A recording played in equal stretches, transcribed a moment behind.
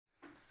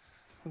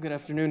Well, good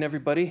afternoon,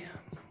 everybody.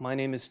 My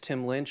name is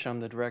Tim Lynch. I'm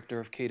the director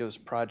of Cato's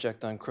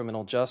Project on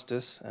Criminal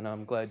Justice, and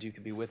I'm glad you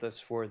could be with us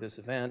for this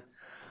event.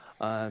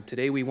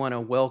 Today we want to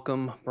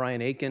welcome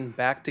Brian Aiken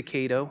back to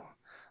Cato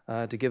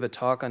to give a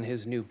talk on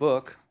his new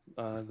book,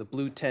 The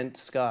Blue Tent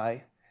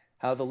Sky,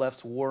 How the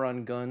Left's War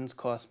on Guns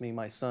Cost Me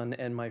My Son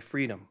and My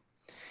Freedom.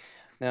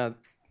 Now,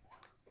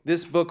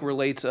 this book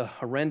relates a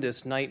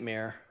horrendous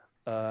nightmare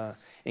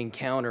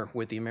encounter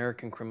with the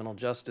American criminal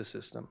justice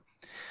system.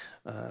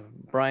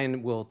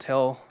 Brian will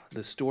tell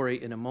the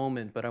story in a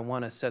moment, but I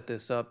want to set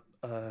this up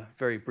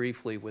very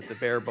briefly with the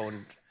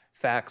bare-bone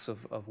facts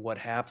of what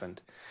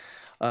happened.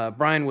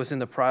 Brian was in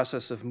the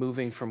process of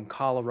moving from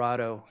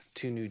Colorado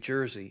to New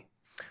Jersey.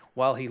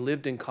 While he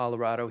lived in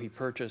Colorado, he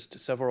purchased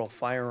several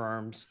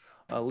firearms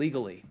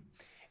legally.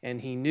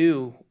 And he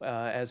knew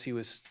as he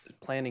was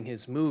planning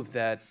his move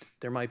that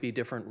there might be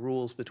different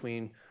rules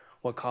between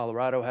what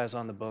Colorado has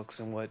on the books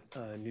and what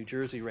New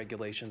Jersey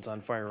regulations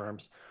on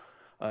firearms.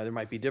 There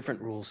might be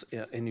different rules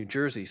in New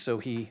Jersey. So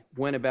he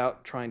went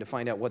about trying to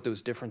find out what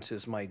those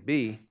differences might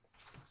be.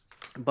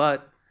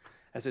 But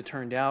as it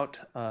turned out,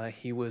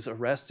 he was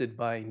arrested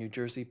by New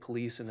Jersey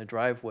police in the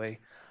driveway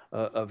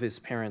of his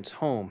parents'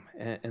 home.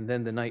 And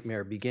then the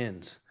nightmare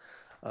begins,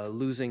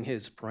 losing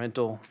his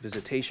parental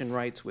visitation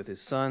rights with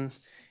his son.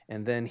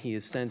 And then he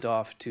is sent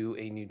off to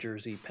a New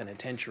Jersey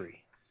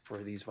penitentiary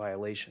for these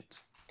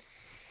violations.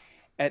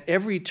 At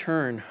every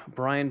turn,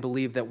 Brian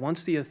believed that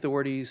once the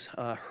authorities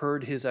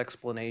heard his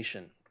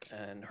explanation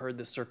and heard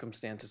the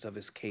circumstances of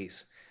his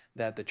case,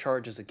 that the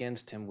charges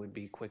against him would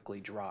be quickly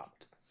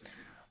dropped.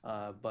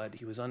 But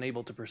he was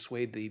unable to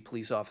persuade the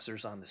police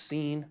officers on the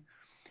scene.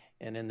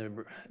 And in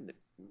the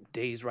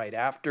days right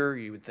after,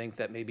 you would think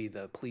that maybe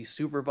the police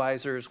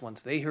supervisors,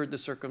 once they heard the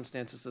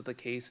circumstances of the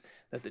case,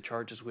 that the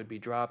charges would be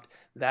dropped.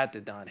 That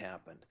did not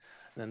happen.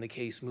 And then the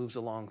case moves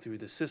along through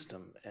the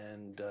system,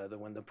 and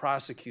when the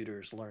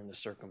prosecutors learn the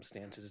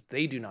circumstances,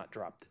 they do not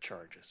drop the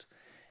charges.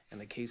 And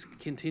the case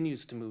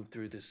continues to move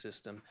through the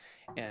system,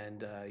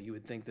 and you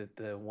would think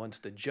that once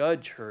the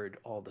judge heard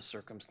all the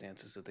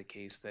circumstances of the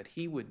case, that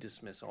he would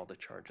dismiss all the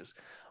charges.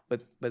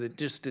 But it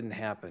just didn't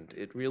happen.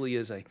 It really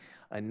is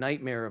a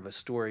nightmare of a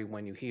story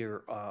when you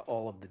hear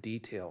all of the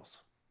details.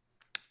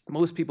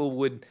 Most people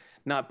would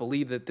not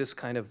believe that this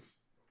kind of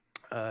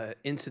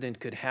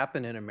incident could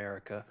happen in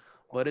America,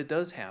 but it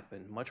does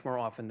happen much more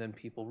often than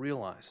people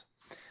realize.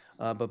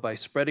 But by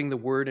spreading the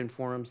word in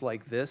forums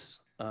like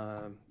this,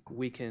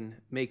 we can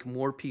make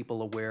more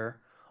people aware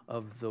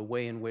of the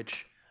way in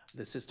which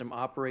the system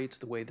operates,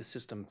 the way the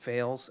system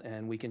fails,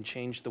 and we can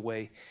change the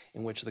way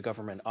in which the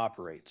government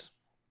operates.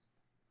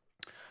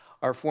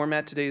 Our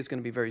format today is going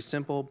to be very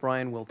simple.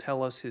 Brian will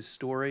tell us his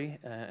story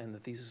and the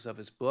thesis of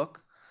his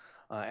book.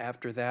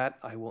 After that,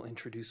 I will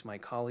introduce my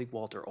colleague,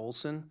 Walter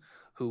Olson,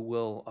 who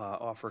will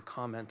offer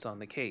comments on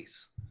the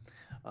case.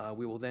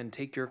 We will then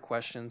take your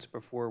questions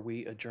before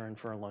we adjourn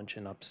for a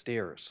luncheon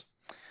upstairs.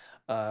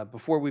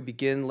 Before we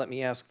begin, let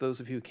me ask those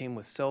of you who came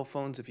with cell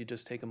phones, if you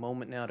just take a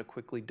moment now to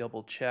quickly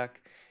double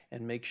check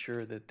and make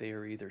sure that they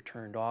are either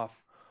turned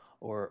off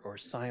or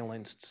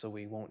silenced so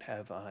we won't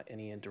have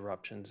any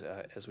interruptions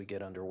as we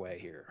get underway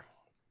here.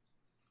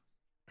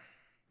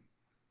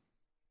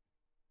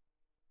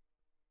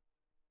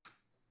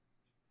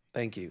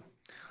 Thank you.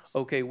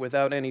 Okay,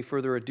 without any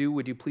further ado,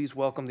 would you please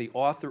welcome the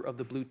author of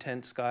The Blue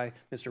Tent Sky,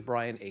 Mr.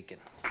 Brian Aiken.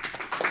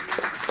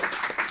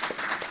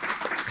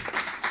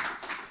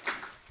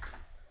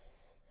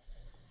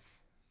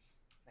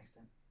 Thanks,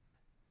 Tim.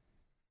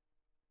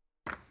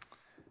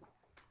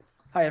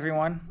 Hi,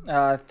 everyone.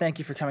 Thank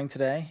you for coming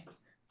today.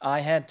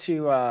 I had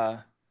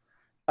to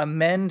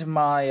amend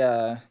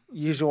my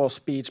usual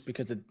speech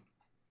because it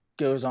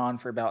goes on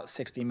for about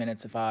 60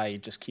 minutes if I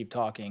just keep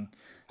talking.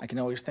 I can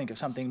always think of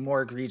something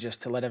more egregious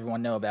to let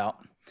everyone know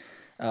about.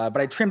 But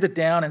I trimmed it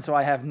down, and so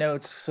I have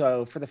notes.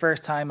 So for the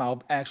first time,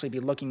 I'll actually be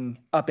looking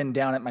up and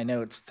down at my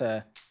notes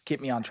to keep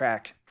me on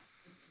track.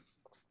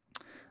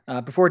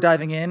 Before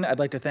diving in, I'd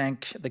like to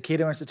thank the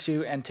Cato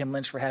Institute and Tim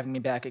Lynch for having me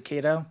back at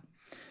Cato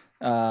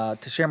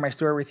to share my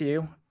story with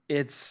you.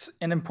 It's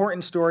an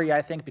important story,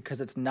 I think,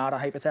 because it's not a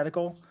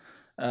hypothetical.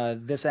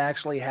 This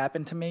actually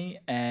happened to me,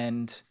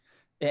 and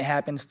it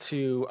happens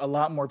to a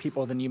lot more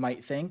people than you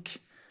might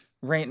think.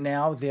 Right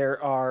now, there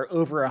are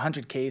over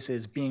 100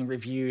 cases being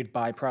reviewed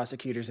by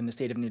prosecutors in the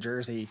state of New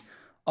Jersey,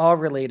 all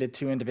related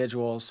to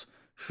individuals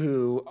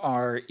who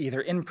are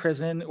either in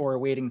prison or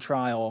awaiting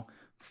trial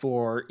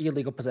for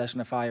illegal possession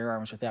of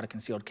firearms without a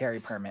concealed carry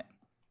permit.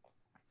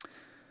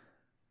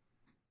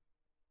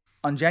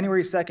 On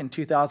January 2nd,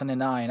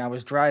 2009, I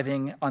was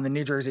driving on the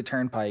New Jersey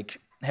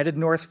Turnpike, headed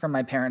north from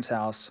my parents'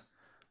 house,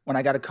 when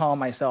I got a call on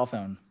my cell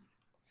phone.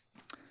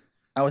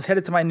 I was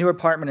headed to my new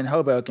apartment in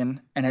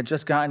Hoboken and had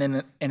just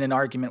gotten in an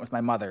argument with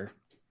my mother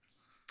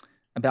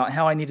about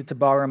how I needed to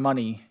borrow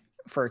money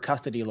for a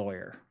custody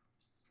lawyer.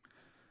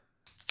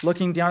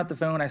 Looking down at the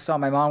phone, I saw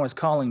my mom was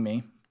calling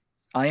me.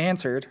 I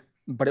answered,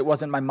 but it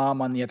wasn't my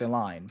mom on the other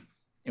line.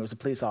 It was a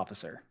police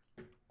officer.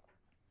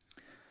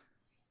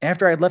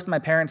 After I had left my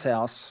parents'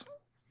 house,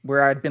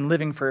 where I had been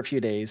living for a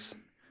few days,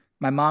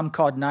 My mom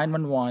called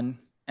 911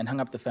 and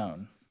hung up the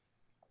phone.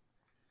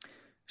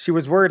 She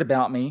was worried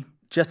about me,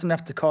 just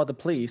enough to call the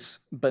police,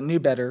 but knew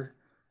better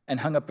and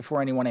hung up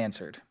before anyone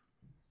answered.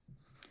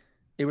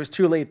 It was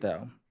too late,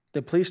 though.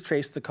 The police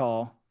traced the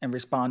call and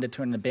responded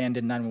to an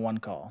abandoned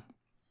 911 call.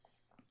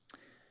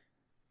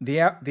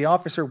 The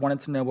officer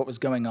wanted to know what was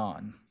going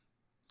on.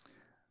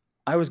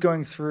 I was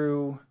going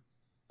through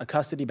a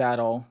custody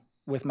battle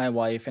with my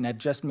wife and had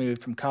just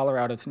moved from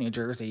Colorado to New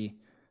Jersey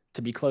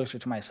to be closer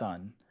to my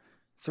son.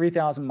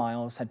 3,000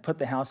 miles, had put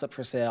the house up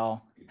for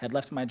sale, had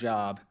left my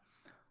job,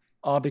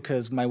 all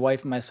because my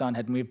wife and my son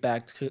had moved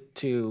back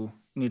to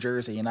New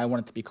Jersey and I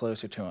wanted to be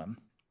closer to him.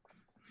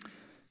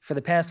 For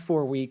the past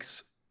 4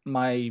 weeks,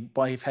 my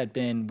wife had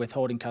been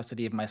withholding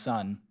custody of my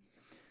son.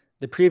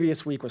 The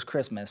previous week was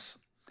Christmas,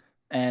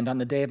 and on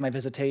the day of my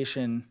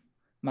visitation,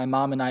 my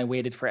mom and I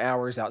waited for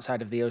hours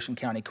outside of the Ocean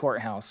County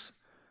Courthouse,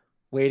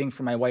 waiting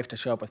for my wife to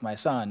show up with my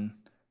son,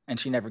 and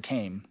she never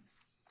came.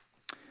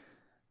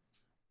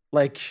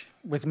 Like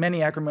with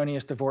many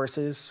acrimonious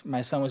divorces,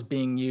 my son was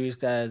being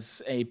used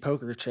as a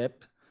poker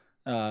chip,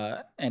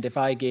 and if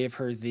I gave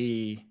her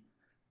the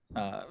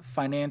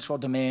financial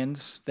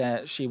demands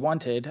that she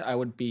wanted, I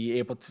would be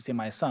able to see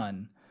my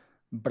son.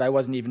 But I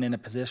wasn't even in a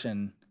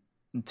position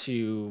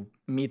to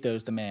meet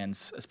those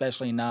demands,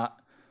 especially not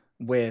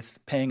with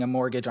paying a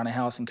mortgage on a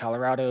house in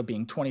Colorado,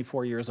 being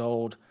 24 years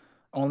old,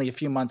 only a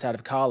few months out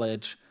of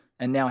college,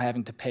 and now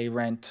having to pay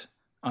rent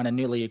on a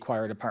newly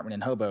acquired apartment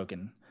in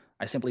Hoboken.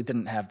 I simply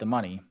didn't have the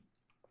money.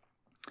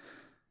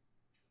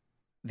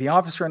 The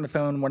officer on the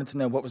phone wanted to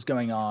know what was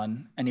going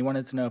on, and he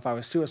wanted to know if I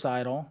was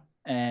suicidal,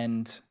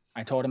 and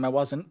I told him I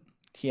wasn't.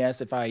 He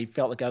asked if I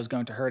felt like I was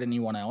going to hurt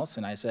anyone else,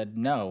 and I said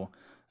no.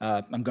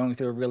 I'm going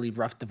through a really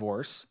rough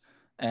divorce,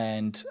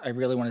 and I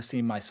really want to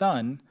see my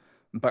son.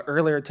 But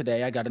earlier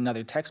today, I got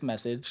another text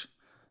message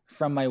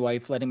from my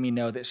wife letting me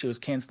know that she was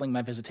canceling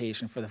my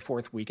visitation for the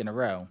 4th week in a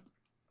row.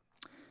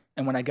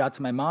 And when I got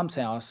to my mom's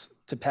house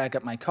to pack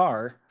up my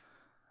car,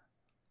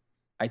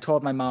 I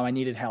told my mom I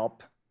needed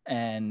help,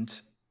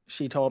 and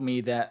she told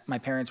me that my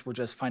parents were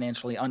just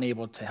financially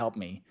unable to help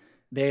me.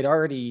 They had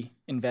already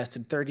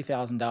invested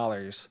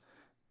 $30,000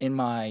 in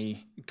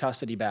my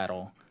custody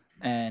battle,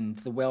 and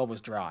the well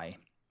was dry.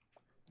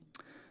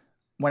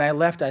 When I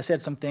left, I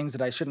said some things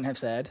that I shouldn't have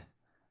said,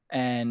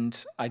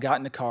 and I got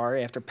in the car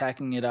after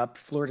packing it up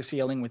floor to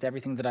ceiling with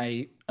everything that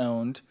I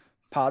owned,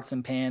 pots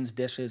and pans,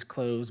 dishes,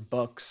 clothes,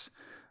 books,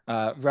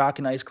 rock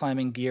and ice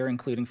climbing gear,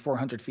 including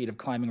 400 feet of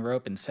climbing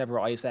rope and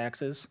several ice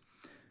axes.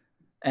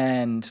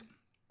 And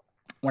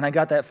when I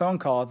got that phone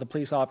call, the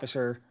police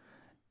officer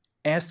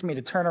asked me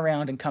to turn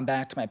around and come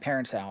back to my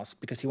parents' house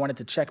because he wanted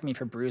to check me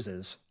for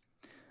bruises.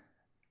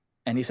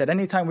 And he said,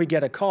 anytime we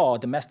get a call, a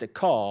domestic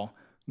call,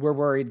 we're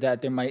worried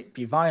that there might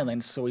be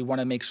violence, so we want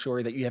to make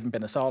sure that you haven't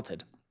been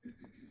assaulted.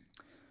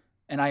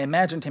 And I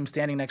imagined him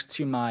standing next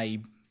to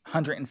my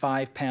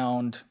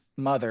 105-pound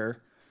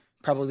mother,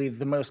 probably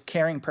the most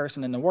caring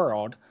person in the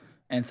world,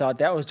 and thought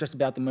that was just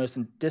about the most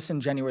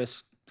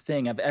disingenuous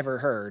thing I've ever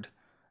heard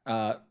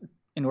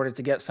in order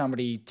to get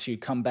somebody to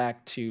come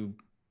back to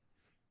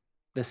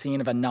the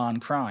scene of a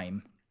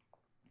non-crime.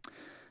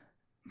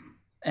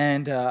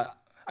 And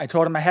I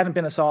told him I hadn't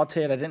been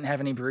assaulted, I didn't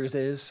have any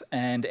bruises,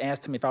 and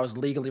asked him if I was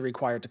legally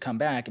required to come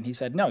back, and he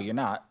said, no, you're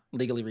not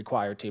legally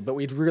required to, but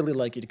we'd really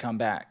like you to come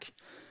back.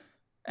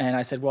 And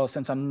I said, well,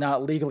 since I'm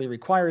not legally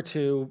required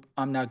to,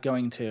 I'm not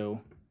going to.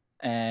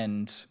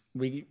 And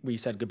we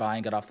said goodbye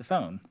and got off the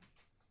phone.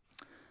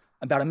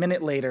 About a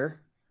minute later,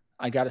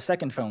 I got a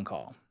second phone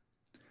call,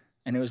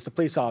 and it was the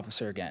police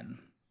officer again.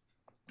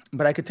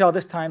 But I could tell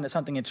this time that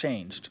something had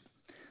changed.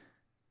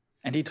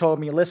 And he told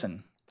me,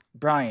 listen,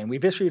 Brian,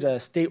 we've issued a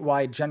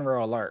statewide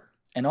general alert,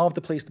 and all of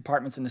the police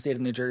departments in the state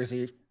of New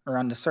Jersey are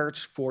on the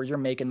search for your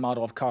make and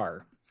model of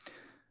car.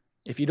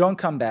 If you don't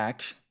come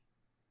back,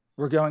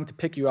 we're going to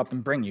pick you up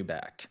and bring you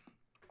back.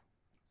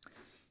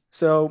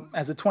 So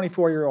as a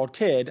 24-year-old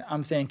kid,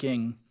 I'm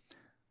thinking,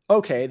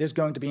 okay, there's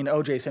going to be an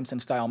O.J.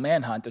 Simpson-style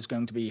manhunt. There's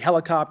going to be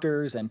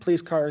helicopters and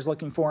police cars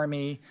looking for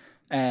me,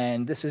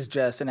 and this is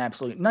just an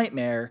absolute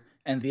nightmare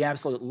and the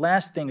absolute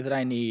last thing that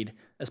I need,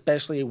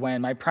 especially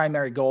when my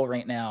primary goal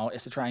right now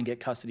is to try and get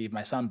custody of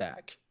my son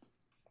back.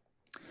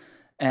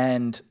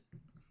 And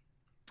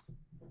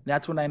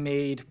that's when I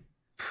made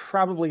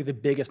probably the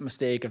biggest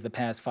mistake of the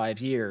past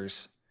 5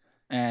 years.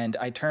 And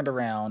I turned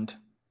around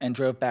and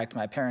drove back to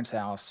my parents'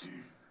 house.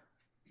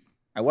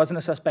 I wasn't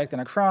a suspect in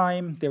a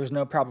crime. There was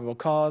no probable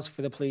cause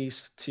for the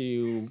police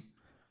to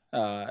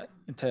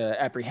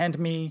apprehend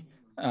me.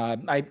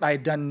 I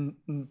had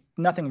done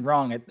nothing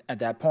wrong at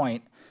that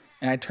point.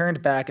 And I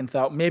turned back and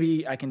thought,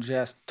 maybe I can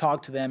just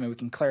talk to them and we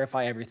can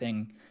clarify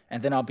everything,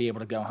 and then I'll be able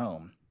to go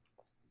home.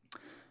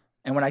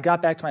 And when I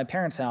got back to my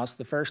parents' house,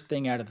 the first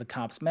thing out of the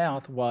cop's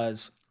mouth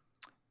was,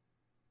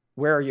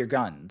 where are your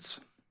guns?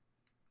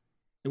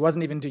 It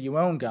wasn't even, do you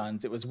own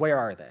guns? It was, where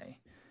are they?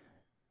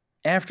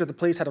 After the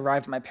police had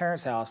arrived at my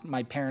parents' house,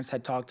 my parents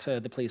had talked to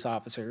the police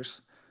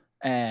officers,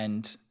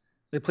 and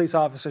the police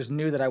officers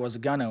knew that I was a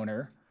gun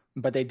owner,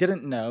 but they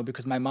didn't know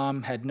because my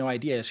mom had no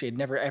idea. She had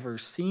never ever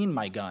seen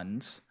my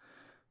guns,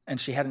 and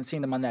she hadn't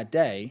seen them on that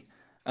day.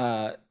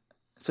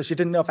 So she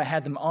didn't know if I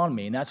had them on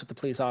me, and that's what the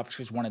police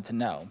officers wanted to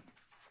know.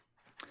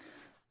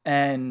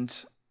 And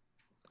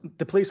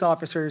the police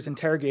officers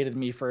interrogated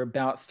me for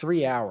about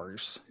 3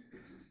 hours.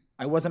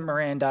 I wasn't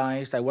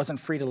Mirandized, I wasn't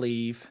free to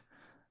leave,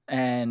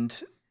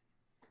 and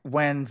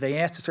when they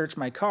asked to search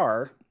my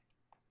car,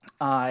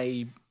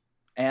 I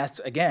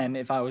asked again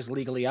if I was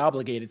legally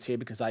obligated to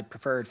because I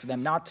preferred for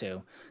them not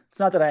to. It's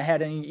not that I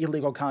had any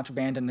illegal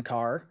contraband in the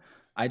car.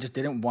 I just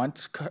didn't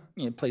want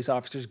police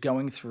officers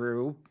going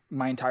through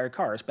my entire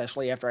car,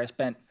 especially after I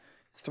spent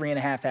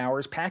 3.5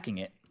 hours packing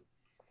it.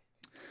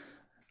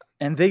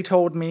 And they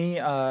told me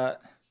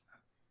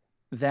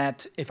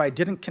that if I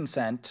didn't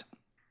consent,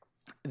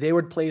 they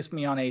would place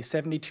me on a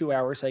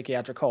 72-hour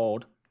psychiatric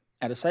hold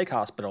at a psych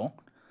hospital.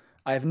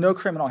 I have no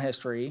criminal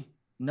history,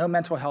 no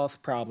mental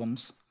health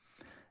problems,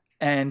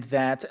 and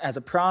that as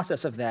a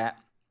process of that,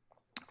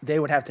 they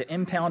would have to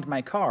impound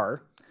my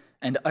car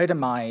and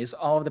itemize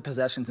all of the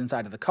possessions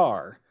inside of the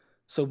car.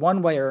 So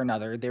one way or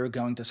another, they were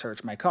going to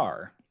search my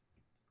car.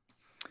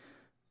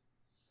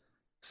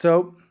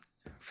 So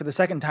for the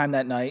second time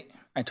that night,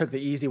 I took the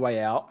easy way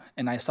out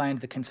and I signed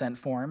the consent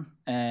form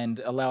and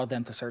allowed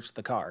them to search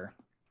the car.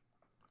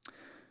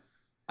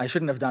 I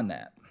shouldn't have done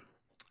that.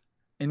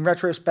 In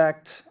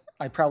retrospect,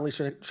 I probably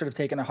should have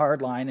taken a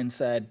hard line and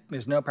said,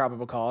 there's no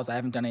probable cause, I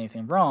haven't done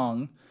anything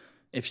wrong.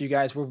 If you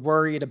guys were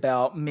worried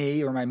about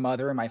me or my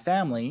mother or my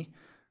family,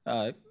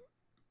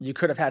 you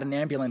could have had an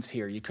ambulance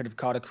here. You could have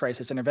called a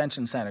crisis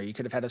intervention center. You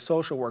could have had a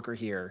social worker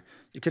here.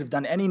 You could have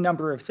done any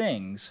number of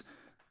things,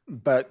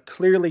 but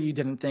clearly you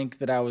didn't think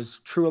that I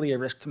was truly a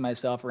risk to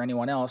myself or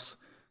anyone else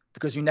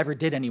because you never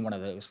did any one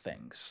of those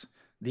things.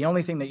 The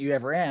only thing that you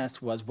ever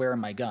asked was, where are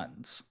my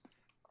guns?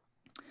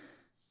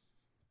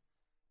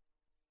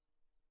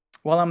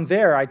 While I'm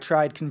there, I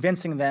tried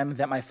convincing them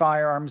that my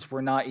firearms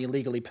were not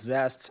illegally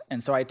possessed,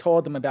 and so I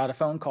told them about a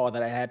phone call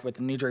that I had with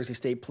the New Jersey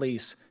State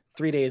Police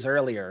 3 days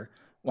earlier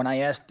when I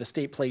asked the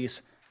state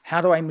police, how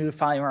do I move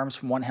firearms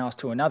from one house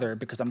to another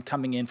because I'm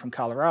coming in from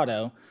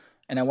Colorado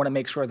and I want to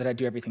make sure that I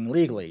do everything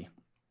legally.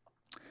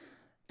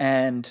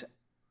 And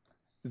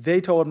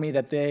they told me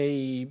that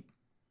they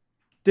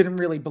didn't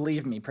really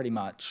believe me pretty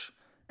much,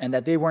 and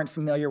that they weren't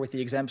familiar with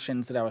the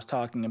exemptions that I was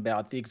talking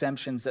about, the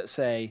exemptions that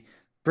say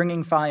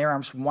bringing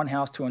firearms from one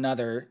house to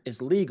another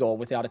is legal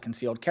without a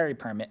concealed carry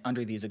permit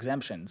under these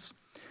exemptions.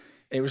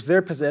 It was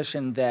their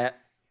position that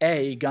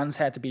A, guns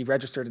had to be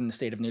registered in the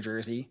state of New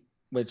Jersey,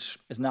 which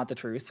is not the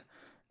truth,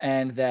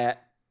 and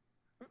that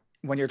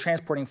when you're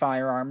transporting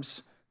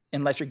firearms,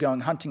 unless you're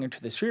going hunting or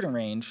to the shooting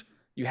range,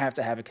 you have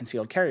to have a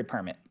concealed carry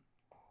permit.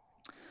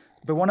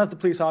 But one of the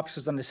police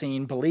officers on the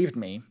scene believed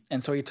me,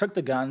 and so he took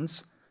the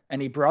guns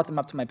and he brought them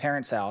up to my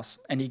parents' house,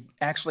 and he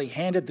actually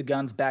handed the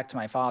guns back to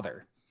my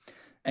father.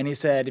 And he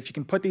said, if you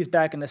can put these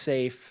back in the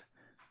safe,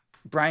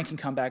 Brian can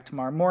come back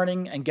tomorrow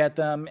morning and get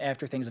them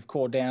after things have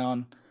cooled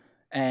down.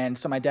 And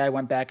so my dad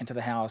went back into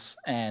the house,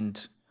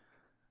 and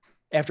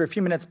after a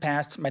few minutes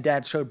passed, my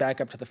dad showed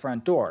back up to the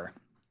front door.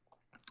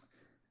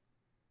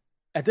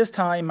 At this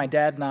time, my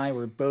dad and I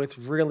were both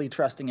really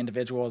trusting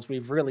individuals. We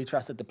really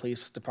trusted the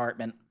police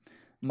department.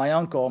 My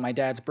uncle, my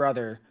dad's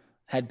brother,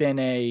 had been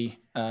a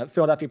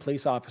Philadelphia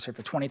police officer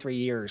for 23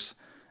 years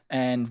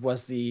and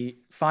was the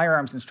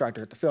firearms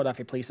instructor at the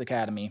Philadelphia Police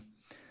Academy.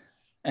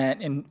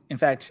 And in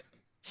fact,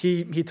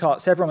 he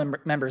taught several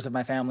members of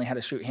my family how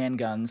to shoot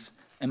handguns.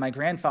 And my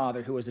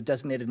grandfather, who was a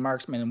designated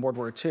marksman in World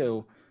War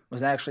II,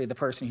 was actually the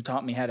person who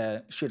taught me how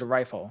to shoot a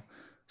rifle.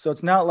 So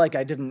it's not like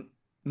I didn't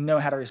know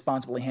how to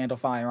responsibly handle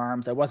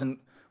firearms. I wasn't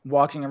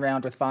walking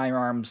around with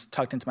firearms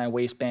tucked into my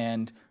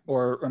waistband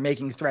or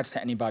making threats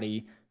to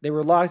anybody. They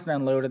were locked and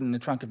unloaded in the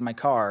trunk of my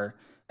car,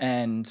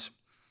 and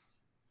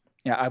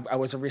yeah, I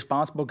was a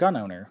responsible gun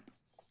owner.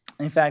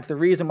 In fact, the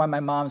reason why my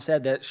mom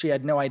said that she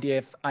had no idea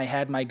if I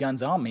had my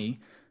guns on me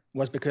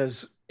was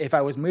because if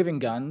I was moving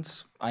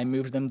guns, I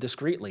moved them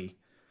discreetly,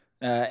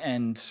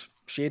 and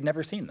she had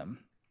never seen them.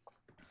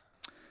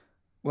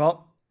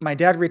 Well, my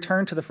dad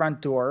returned to the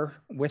front door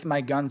with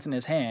my guns in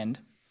his hand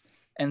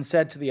and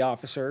said to the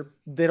officer,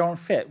 "They don't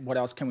fit. What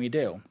else can we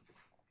do?"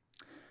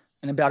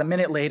 And about a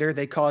minute later,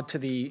 they called to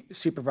the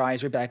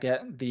supervisor back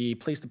at the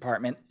police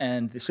department,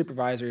 and the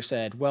supervisor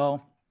said,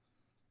 "Well,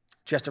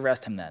 just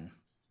arrest him then."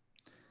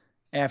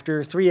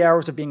 After 3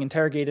 hours of being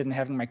interrogated and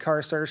having my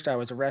car searched, I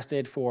was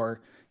arrested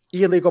for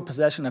illegal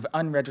possession of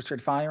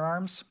unregistered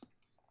firearms.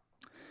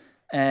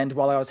 And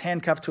while I was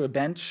handcuffed to a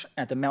bench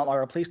at the Mount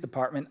Laurel Police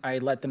Department, I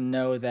let them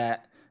know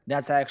that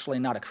that's actually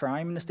not a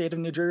crime in the state of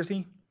New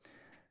Jersey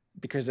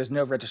because there's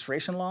no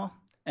registration law.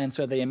 And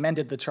so they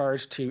amended the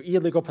charge to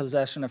illegal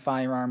possession of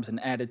firearms and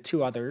added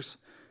 2 others: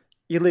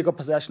 illegal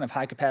possession of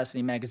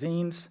high-capacity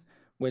magazines,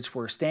 which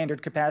were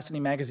standard capacity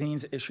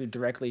magazines issued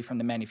directly from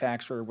the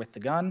manufacturer with the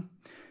gun,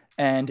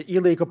 and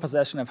illegal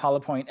possession of hollow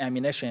point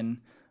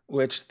ammunition,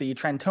 which the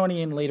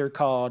Trentonian later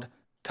called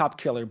cop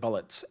killer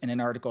bullets in an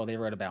article they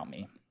wrote about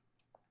me.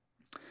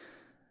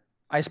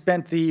 I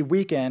spent the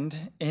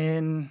weekend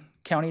in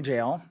county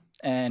jail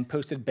and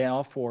posted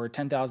bail for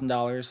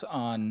 $10,000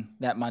 on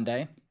that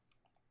Monday.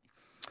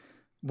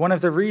 One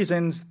of the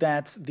reasons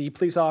that the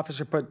police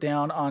officer put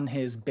down on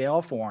his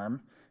bail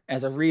form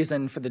as a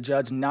reason for the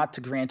judge not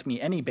to grant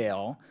me any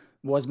bail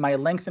was my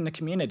length in the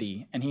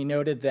community, and he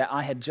noted that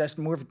I had just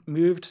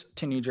moved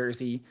to New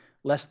Jersey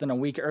less than a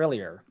week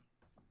earlier.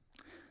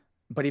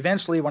 But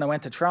eventually, when I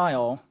went to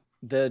trial,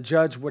 the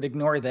judge would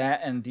ignore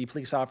that, and the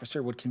police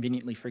officer would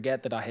conveniently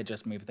forget that I had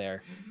just moved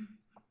there.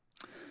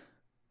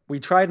 We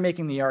tried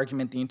making the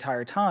argument the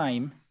entire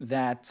time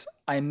that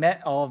I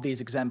met all of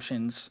these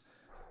exemptions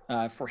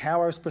for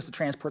how I was supposed to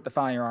transport the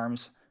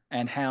firearms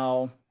and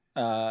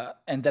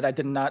and that I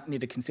did not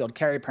need a concealed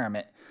carry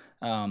permit.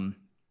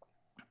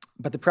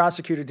 But the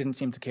prosecutor didn't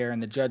seem to care,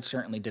 and the judge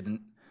certainly didn't.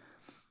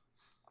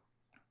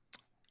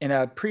 In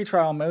a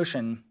pretrial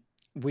motion,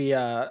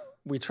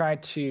 we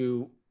tried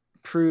to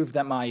prove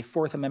that my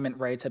Fourth Amendment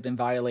rights had been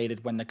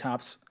violated when the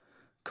cops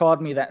called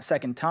me that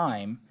second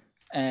time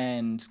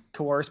and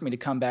coerced me to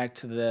come back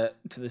to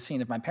the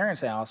scene of my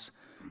parents' house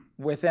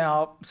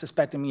without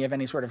suspecting me of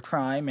any sort of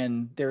crime.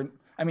 And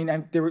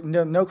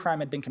no crime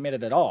had been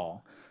committed at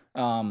all.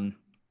 So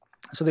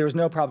there was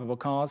no probable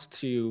cause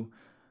to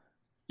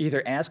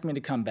either ask me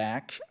to come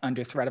back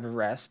under threat of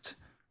arrest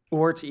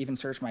or to even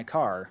search my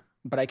car.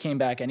 But I came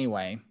back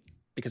anyway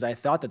because I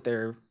thought that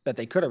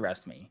they could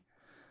arrest me.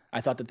 I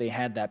thought that they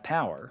had that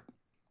power,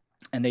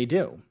 and they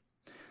do.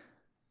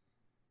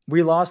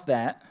 We lost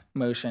that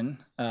motion,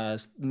 the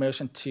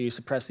motion to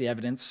suppress the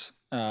evidence,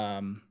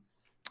 and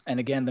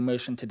again, the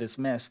motion to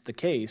dismiss the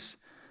case,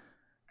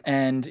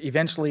 and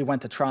eventually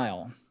went to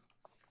trial.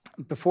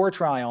 Before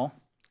trial,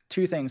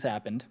 two things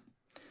happened.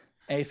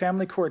 A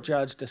family court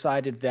judge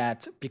decided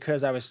that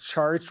because I was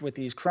charged with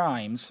these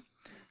crimes,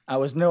 I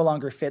was no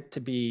longer fit to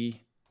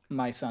be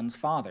my son's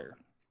father.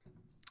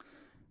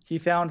 He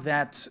found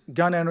that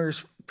gun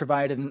owners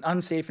provided an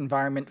unsafe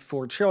environment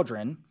for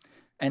children,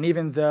 and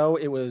even though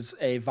it was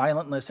a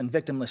violentless and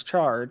victimless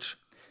charge,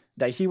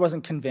 that he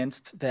wasn't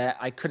convinced that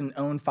I couldn't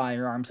own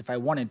firearms if I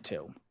wanted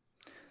to.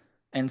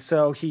 And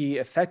so he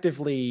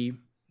effectively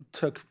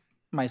took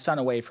my son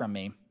away from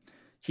me.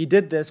 He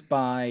did this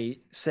by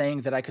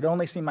saying that I could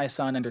only see my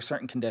son under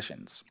certain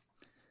conditions,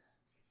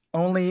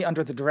 only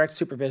under the direct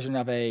supervision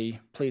of a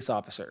police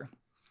officer,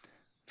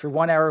 for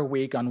 1 hour a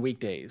week on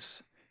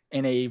weekdays,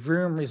 in a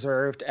room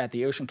reserved at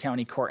the Ocean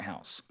County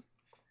Courthouse.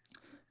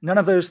 None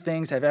of those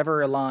things have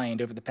ever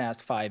aligned over the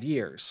past 5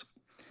 years,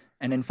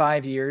 and in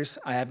 5 years,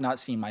 I have not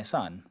seen my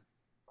son.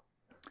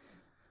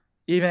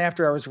 Even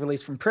after I was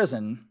released from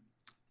prison,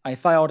 I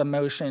filed a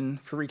motion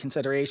for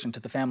reconsideration to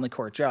the family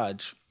court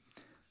judge,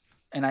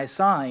 and I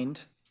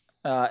signed,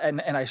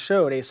 and I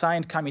showed a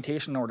signed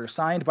commutation order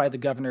signed by the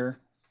governor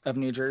of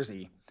New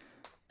Jersey.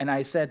 And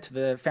I said to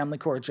the family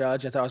court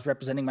judge, as I was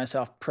representing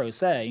myself pro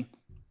se,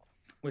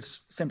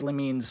 which simply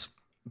means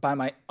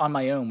on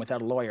my own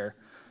without a lawyer,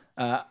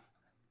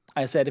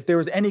 I said, if there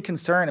was any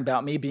concern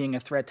about me being a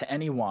threat to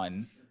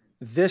anyone,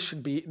 this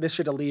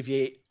should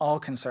alleviate all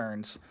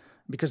concerns,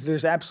 because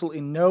there's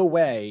absolutely no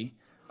way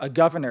a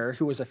governor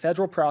who is a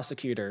federal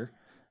prosecutor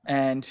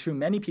and who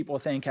many people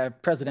think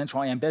have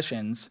presidential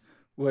ambitions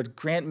would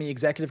grant me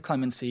executive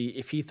clemency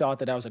if he thought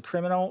that I was a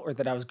criminal or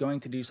that I was going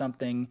to do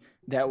something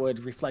that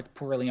would reflect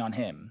poorly on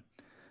him.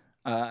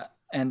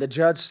 And the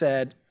judge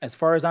said, as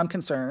far as I'm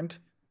concerned,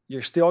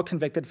 you're still a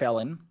convicted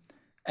felon,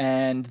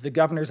 and the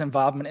governor's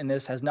involvement in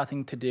this has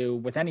nothing to do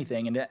with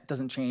anything, and it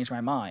doesn't change my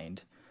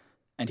mind.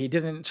 And he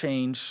didn't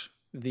change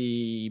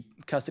the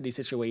custody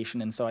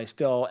situation, and so I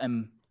still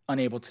am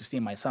unable to see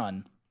my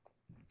son.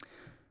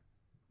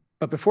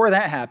 But before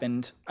that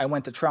happened, I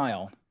went to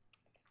trial.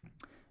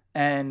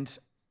 And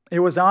it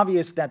was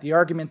obvious that the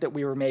argument that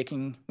we were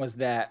making was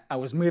that I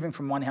was moving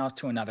from one house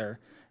to another,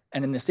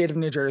 and in the state of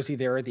New Jersey,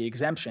 there are the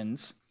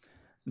exemptions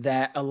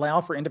that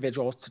allow for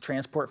individuals to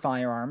transport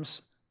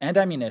firearms and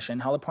ammunition,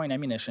 hollow point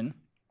ammunition,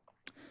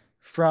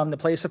 from the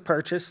place of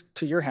purchase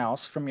to your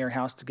house, from your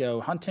house to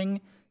go hunting,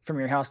 from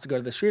your house to go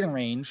to the shooting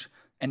range,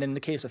 and in the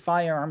case of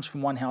firearms,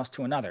 from one house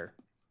to another.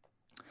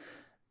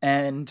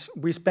 And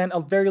we spent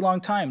a very long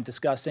time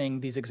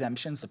discussing these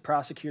exemptions. The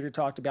prosecutor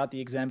talked about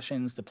the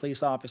exemptions. The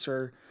police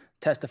officer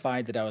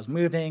testified that I was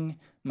moving.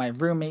 My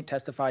roommate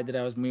testified that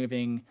I was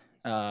moving.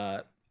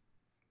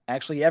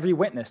 Actually, every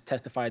witness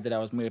testified that I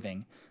was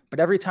moving.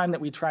 But every time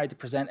that we tried to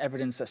present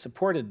evidence that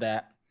supported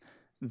that,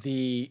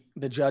 the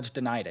judge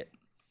denied it.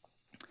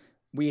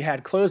 We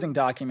had closing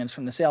documents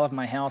from the sale of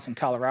my house in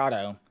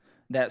Colorado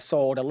that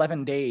sold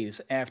 11 days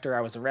after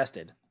I was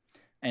arrested,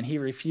 and he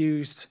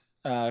refused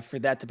for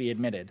that to be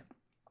admitted.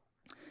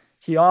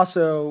 He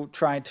also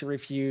tried to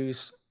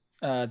refuse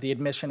the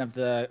admission of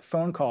the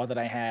phone call that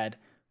I had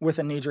with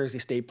the New Jersey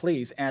State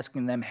Police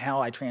asking them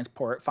how I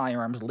transport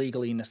firearms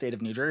legally in the state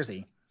of New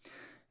Jersey.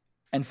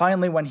 And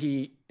finally, when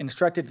he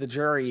instructed the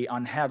jury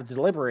on how to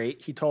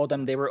deliberate, he told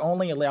them they were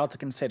only allowed to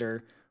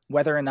consider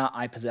whether or not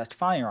I possessed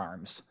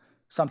firearms,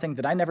 something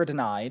that I never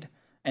denied,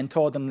 and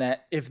told them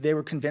that if they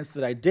were convinced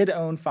that I did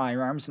own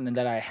firearms and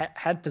that I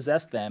had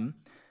possessed them,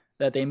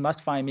 that they must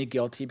find me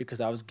guilty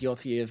because I was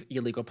guilty of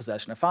illegal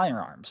possession of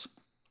firearms.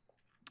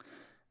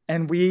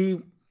 And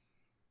we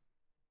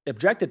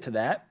objected to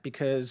that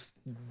because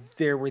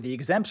there were the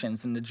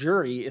exemptions, and the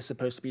jury is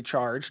supposed to be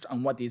charged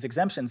on what these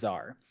exemptions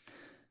are,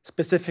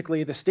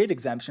 specifically the state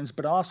exemptions,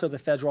 but also the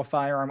Federal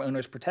Firearm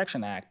Owners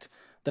Protection Act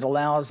that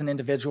allows an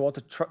individual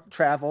to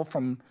travel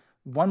from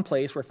one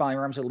place where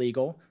firearms are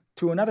legal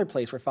to another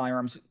place where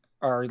firearms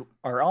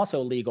are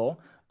also legal,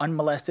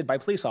 unmolested by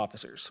police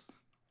officers.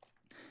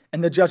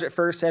 And the judge at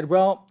first said,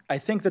 well, I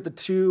think that the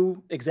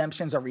two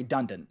exemptions are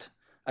redundant.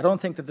 I don't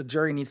think that the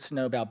jury needs to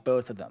know about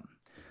both of them.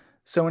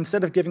 So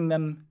instead of giving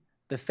them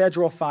the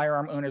Federal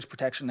Firearm Owners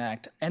Protection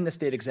Act and the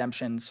state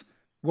exemptions,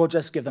 we'll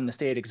just give them the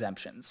state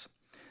exemptions.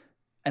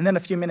 And then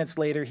a few minutes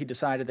later, he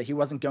decided that he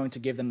wasn't going to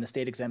give them the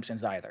state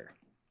exemptions either.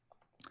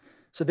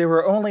 So they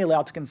were only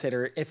allowed to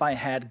consider if I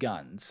had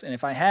guns. And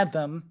if I had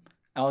them,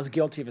 I was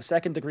guilty of a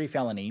second-degree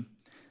felony.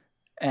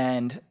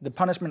 And the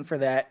punishment for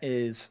that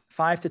is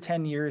 5 to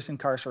 10 years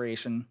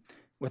incarceration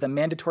with a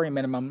mandatory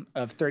minimum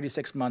of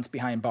 36 months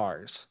behind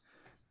bars.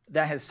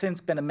 That has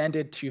since been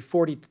amended to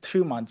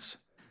 42 months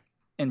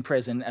in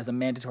prison as a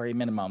mandatory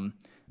minimum.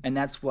 And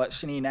that's what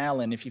Shaneen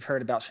Allen, if you've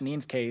heard about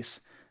Shaneen's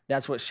case,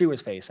 that's what she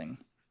was facing.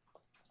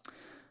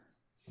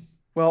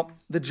 Well,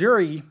 the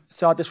jury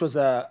thought this was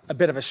a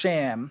bit of a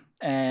sham,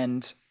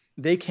 and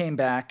they came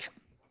back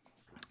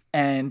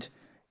and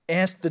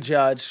asked the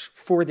judge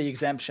for the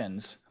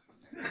exemptions.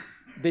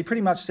 They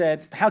pretty much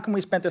said, how can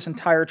we spend this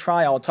entire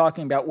trial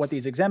talking about what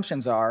these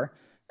exemptions are,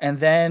 and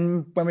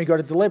then when we go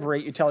to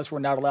deliberate, you tell us we're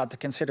not allowed to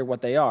consider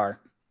what they are?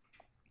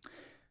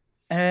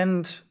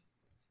 And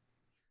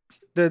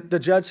the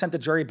judge sent the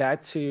jury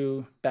back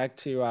to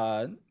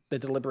the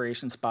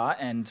deliberation spot,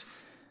 and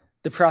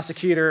the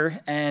prosecutor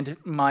and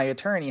my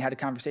attorney had a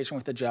conversation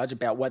with the judge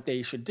about what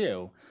they should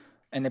do.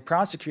 And the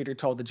prosecutor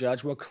told the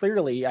judge, well,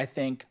 clearly, I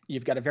think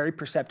you've got a very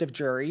perceptive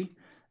jury,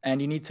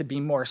 and you need to be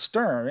more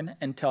stern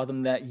and tell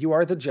them that you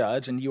are the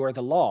judge and you are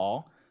the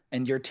law,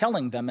 and you're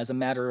telling them as a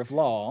matter of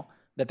law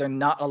that they're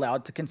not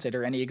allowed to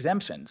consider any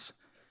exemptions.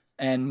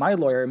 And my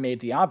lawyer made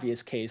the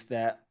obvious case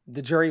that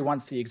the jury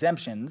wants the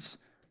exemptions.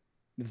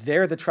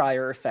 They're the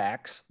trier of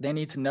facts. They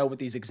need to know what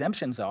these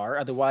exemptions are.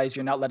 Otherwise,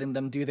 you're not letting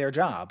them do their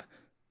job.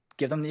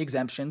 Give them the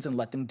exemptions and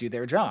let them do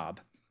their job.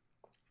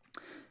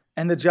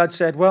 And the judge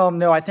said, well,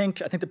 no, I think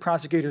the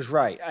prosecutor's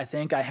right. I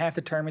think I have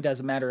determined as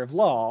a matter of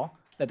law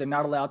that they're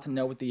not allowed to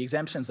know what the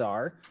exemptions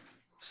are.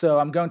 So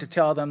I'm going to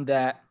tell them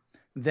that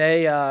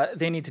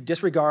they need to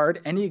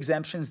disregard any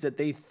exemptions that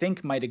they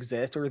think might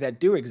exist or that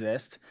do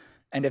exist.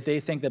 And if they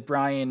think that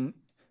Brian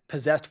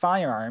possessed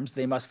firearms,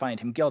 they must find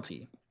him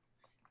guilty.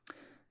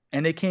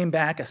 And they came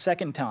back a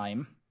second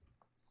time,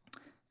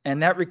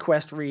 and that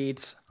request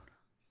reads,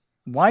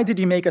 why did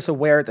you make us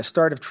aware at the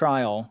start of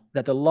trial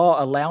that the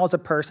law allows a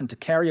person to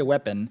carry a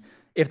weapon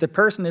if the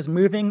person is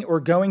moving or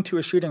going to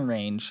a shooting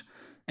range,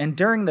 and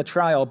during the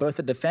trial both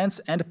the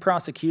defense and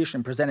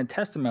prosecution presented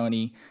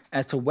testimony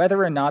as to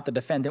whether or not the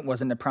defendant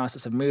was in the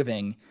process of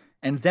moving,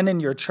 and then in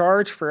your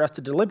charge for us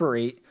to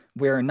deliberate,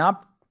 we are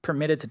not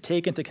permitted to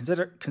take into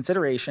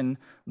consideration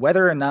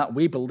whether or not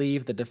we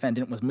believe the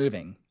defendant was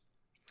moving?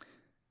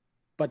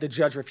 But the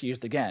judge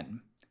refused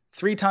again.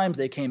 3 times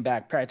they came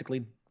back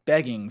practically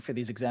begging for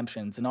these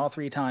exemptions, and all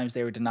 3 times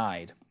they were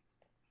denied.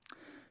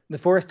 The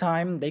 4th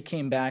time, they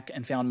came back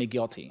and found me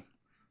guilty.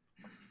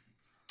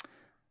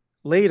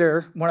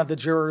 Later, one of the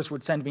jurors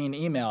would send me an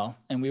email,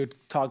 and we would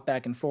talk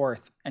back and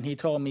forth, and he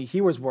told me he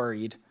was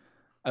worried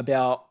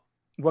about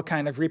what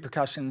kind of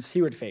repercussions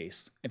he would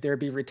face, if there would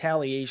be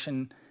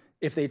retaliation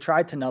if they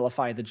tried to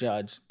nullify the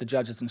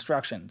judge's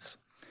instructions.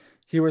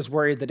 He was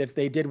worried that if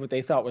they did what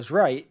they thought was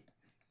right,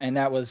 and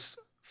that was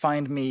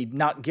find me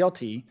not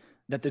guilty,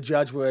 that the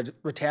judge would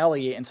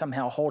retaliate and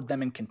somehow hold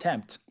them in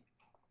contempt.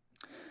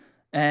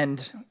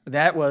 And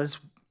that was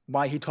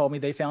why he told me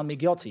they found me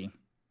guilty.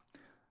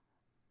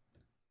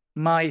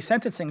 My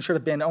sentencing should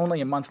have been only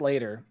a month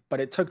later, but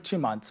it took 2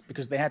 months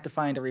because they had to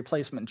find a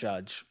replacement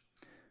judge.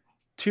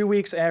 2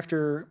 weeks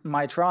after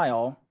my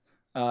trial,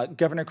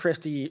 Governor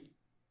Christie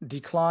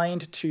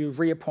declined to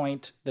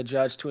reappoint the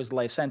judge to his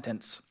life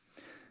sentence.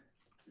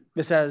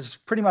 This has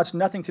pretty much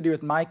nothing to do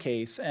with my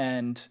case,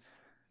 and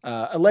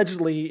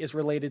allegedly is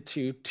related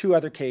to 2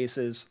 other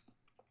cases.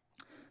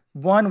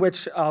 One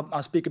which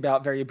I'll speak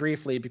about very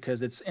briefly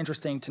because it's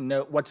interesting to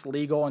note what's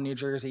legal in New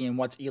Jersey and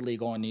what's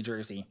illegal in New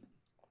Jersey.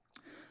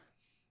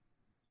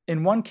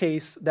 In one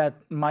case that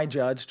my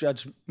judge,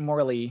 Judge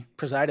Morley,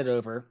 presided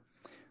over,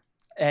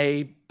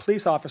 a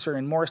police officer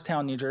in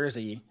Morristown, New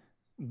Jersey,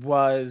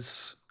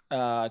 was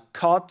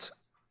caught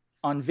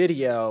on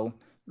video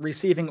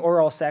receiving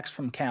oral sex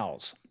from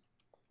cows.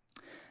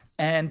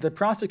 And the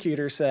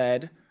prosecutor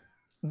said,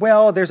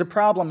 well, there's a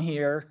problem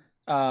here.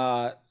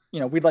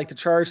 We'd like to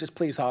charge this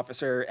police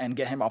officer and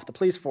get him off the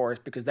police force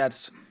because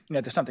there's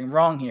something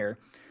wrong here.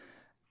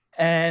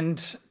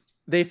 And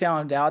they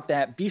found out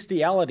that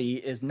bestiality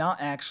is not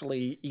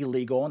actually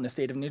illegal in the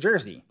state of New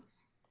Jersey.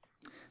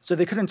 So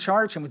they couldn't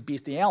charge him with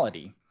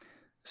bestiality.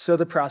 So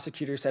the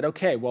prosecutor said,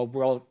 okay, well,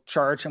 we'll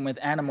charge him with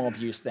animal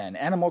abuse then,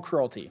 animal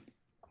cruelty.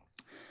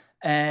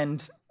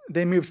 And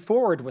they moved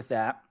forward with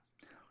that.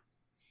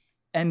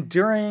 And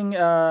during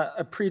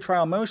a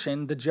pretrial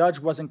motion, the judge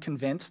wasn't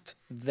convinced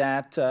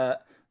that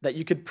that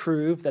you could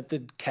prove that the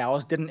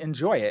cows didn't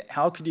enjoy it.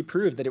 How could you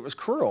prove that it was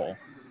cruel?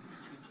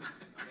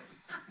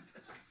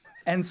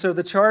 And so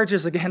the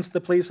charges against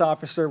the police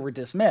officer were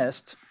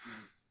dismissed.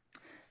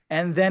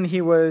 And then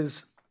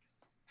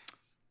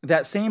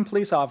that same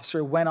police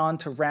officer went on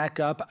to rack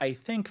up, I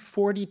think,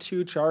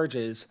 42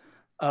 charges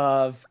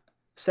of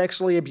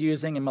sexually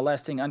abusing and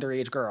molesting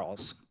underage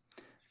girls,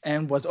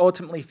 and was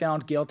ultimately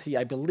found guilty,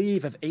 I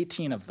believe, of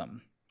 18 of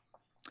them.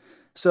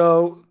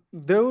 So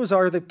those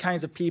are the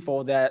kinds of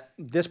people that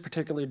this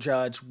particular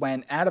judge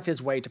went out of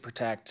his way to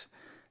protect,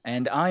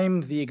 and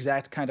I'm the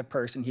exact kind of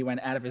person he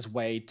went out of his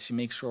way to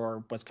make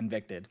sure was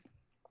convicted.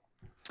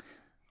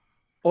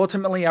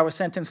 Ultimately, I was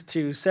sentenced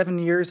to 7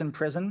 years in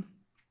prison.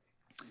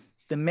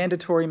 The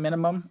mandatory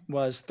minimum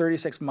was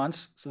 36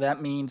 months, so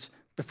that means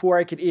before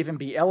I could even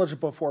be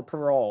eligible for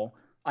parole,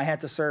 I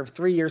had to serve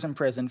 3 years in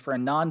prison for a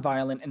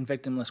nonviolent and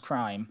victimless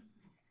crime.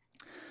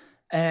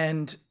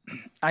 And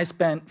I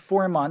spent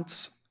 4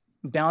 months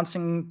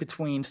bouncing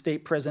between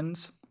state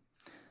prisons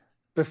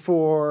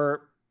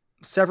before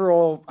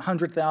several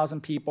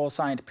 100,000 people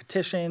signed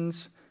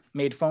petitions,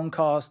 made phone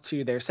calls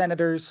to their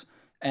senators,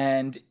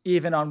 and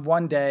even on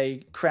one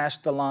day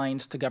crashed the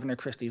lines to Governor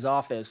Christie's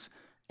office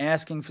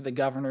asking for the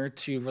governor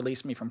to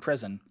release me from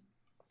prison.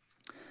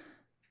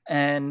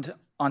 And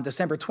on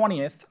December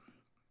 20th,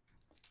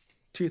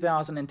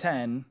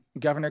 2010,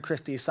 Governor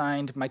Christie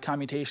signed my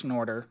commutation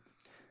order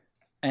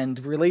and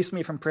released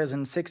me from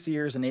prison 6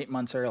 years and 8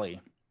 months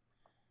early.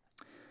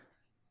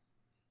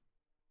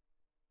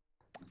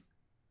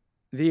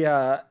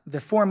 The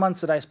 4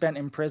 months that I spent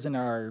in prison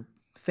are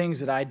things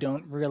that I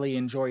don't really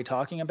enjoy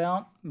talking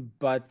about,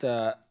 but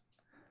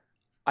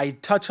I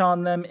touch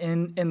on them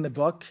in the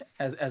book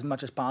as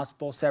much as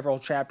possible. Several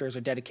chapters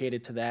are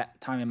dedicated to that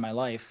time in my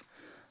life.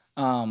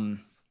 But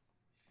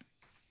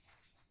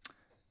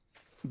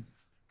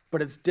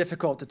it's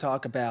difficult to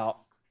talk about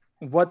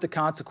what the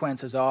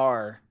consequences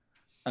are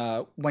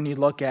when you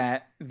look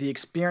at the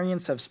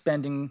experience of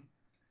spending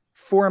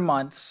 4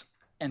 months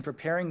and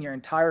preparing your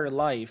entire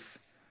life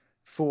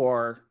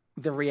for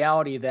the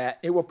reality that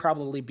it will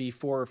probably be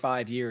 4 or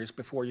 5 years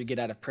before you get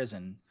out of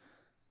prison.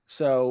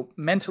 So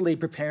mentally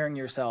preparing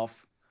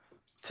yourself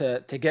to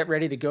get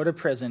ready to go to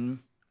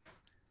prison,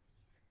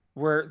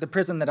 where the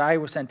prison that I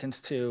was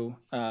sentenced to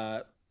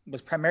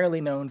was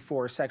primarily known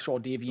for sexual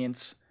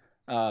deviants,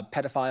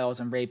 pedophiles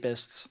and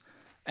rapists,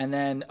 and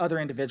then other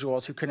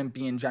individuals who couldn't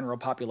be in general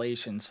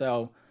population.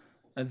 So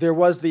there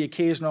was the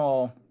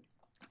occasional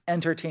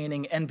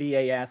entertaining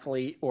NBA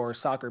athlete or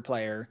soccer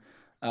player,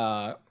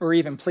 or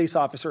even police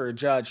officer or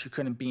judge who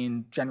couldn't be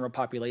in general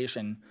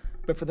population.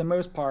 But for the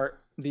most part,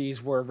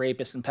 these were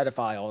rapists and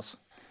pedophiles.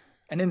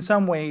 And in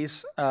some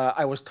ways,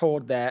 I was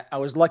told that I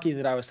was lucky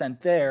that I was sent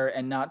there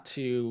and not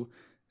to,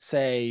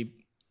 say,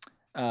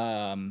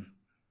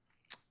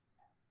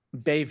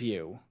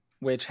 Bayview,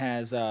 which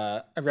has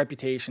a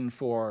reputation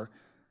for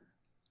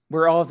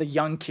where all the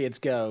young kids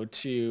go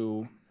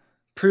to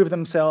prove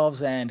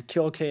themselves and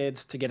kill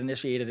kids to get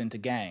initiated into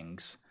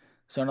gangs.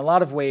 So in a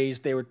lot of ways,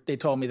 they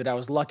told me that I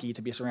was lucky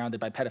to be surrounded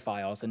by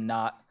pedophiles and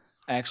not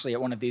actually at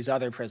one of these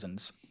other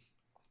prisons.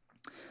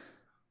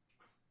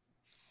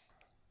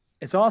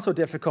 It's also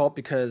difficult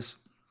because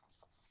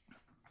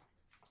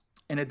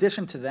in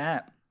addition to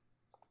that,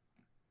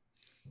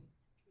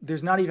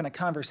 there's not even a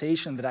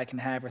conversation that I can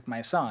have with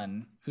my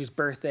son, whose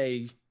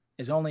birthday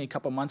is only a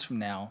couple months from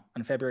now,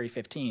 on February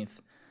 15th,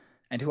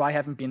 and who I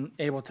haven't been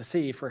able to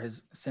see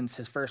since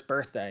his first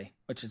birthday,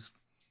 which is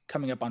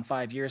coming up on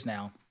 5 years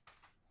now.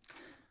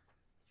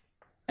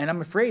 And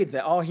I'm afraid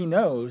that all he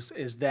knows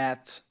is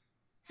that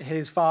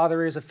his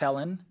father is a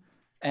felon,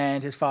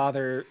 and his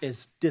father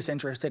is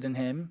disinterested in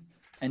him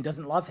and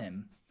doesn't love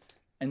him.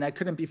 And that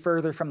couldn't be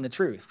further from the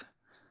truth.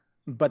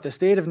 But the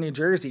state of New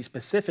Jersey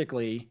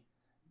specifically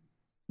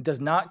does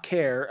not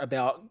care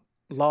about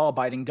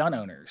law-abiding gun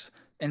owners.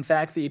 In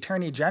fact, the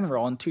Attorney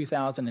General in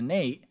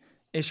 2008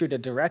 issued a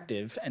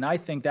directive, and I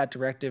think that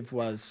directive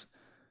was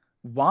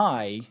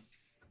why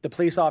the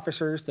police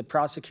officers, the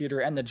prosecutor,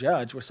 and the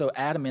judge were so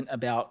adamant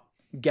about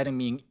getting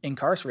me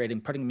incarcerated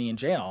and putting me in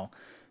jail.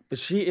 But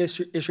she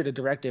issued a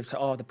directive to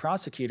all of the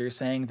prosecutors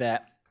saying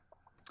that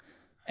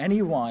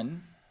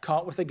anyone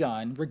caught with a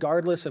gun,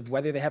 regardless of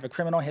whether they have a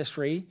criminal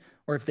history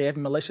or if they have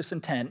malicious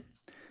intent,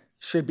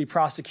 should be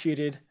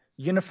prosecuted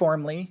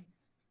uniformly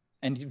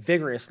and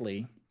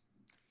vigorously.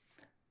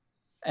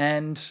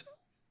 And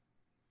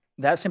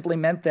that simply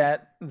meant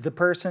that the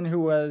person who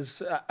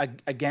was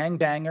a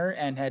gangbanger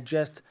and had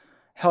just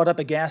held up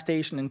a gas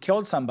station and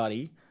killed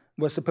somebody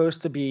was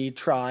supposed to be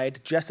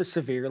tried just as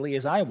severely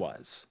as I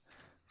was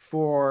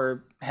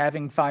for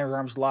having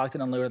firearms locked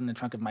and unloaded in the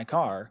trunk of my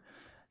car.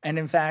 And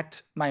in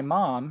fact, my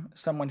mom,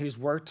 someone who's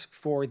worked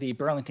for the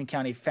Burlington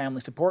County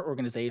Family Support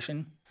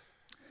Organization,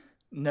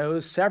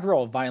 knows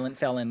several violent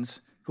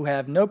felons who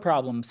have no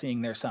problem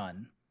seeing their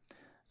son.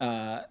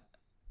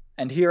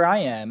 And here I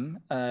am,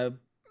 an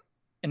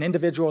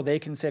individual they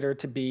consider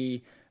to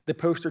be the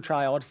poster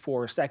child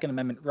for Second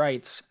Amendment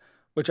rights,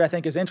 which I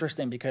think is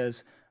interesting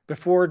because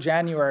before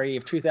January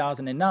of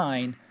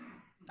 2009,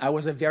 I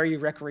was a very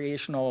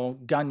recreational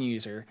gun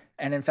user.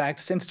 And in fact,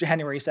 since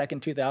January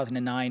 2nd,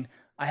 2009,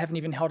 I haven't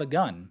even held a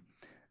gun.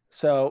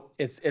 So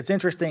it's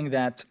interesting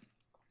that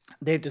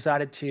they've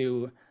decided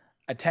to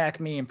attack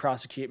me and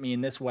prosecute me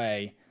in this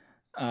way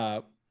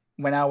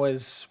when I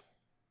was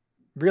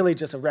really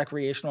just a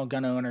recreational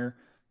gun owner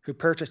who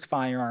purchased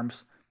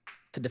firearms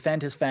to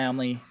defend his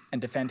family and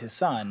defend his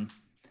son.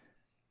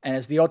 And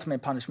as the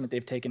ultimate punishment,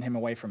 they've taken him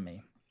away from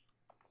me.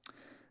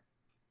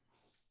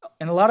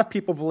 And a lot of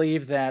people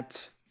believe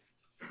that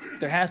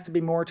there has to be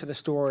more to the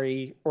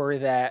story, or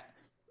that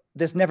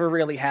this never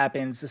really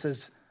happens. This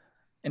is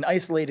an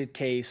isolated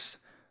case.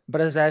 But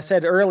as I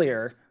said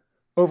earlier,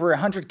 over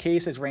 100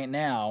 cases right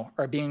now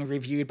are being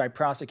reviewed by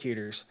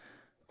prosecutors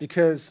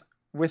because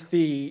with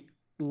the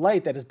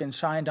light that has been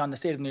shined on the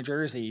state of New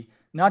Jersey,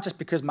 not just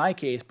because of my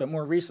case, but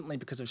more recently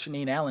because of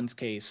Shaneen Allen's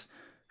case,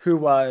 who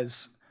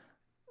was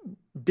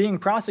being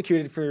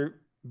prosecuted for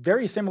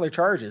very similar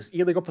charges: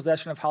 illegal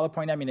possession of hollow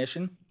point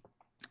ammunition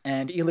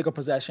and illegal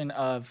possession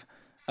of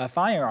a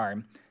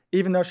firearm,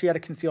 even though she had a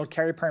concealed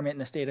carry permit in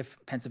the state of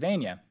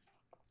Pennsylvania.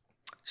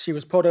 She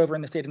was pulled over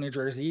in the state of New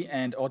Jersey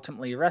and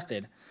ultimately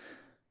arrested.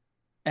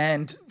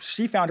 And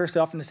she found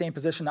herself in the same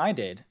position I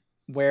did,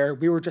 where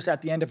we were just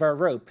at the end of our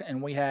rope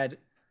and we had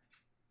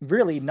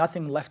really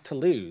nothing left to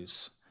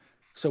lose.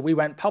 So we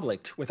went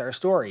public with our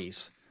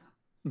stories.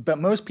 But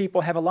most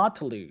people have a lot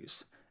to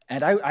lose.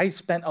 And I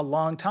spent a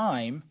long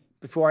time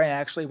before I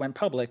actually went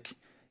public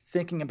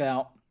thinking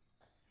about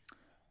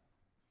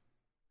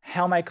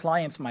how my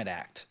clients might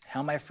act,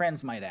 how my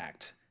friends might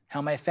act,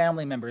 how my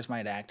family members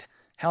might act,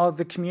 how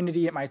the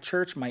community at my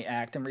church might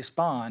act and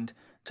respond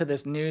to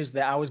this news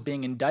that I was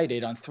being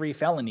indicted on 3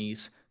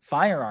 felonies,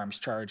 firearms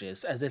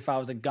charges, as if I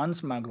was a gun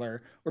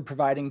smuggler or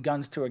providing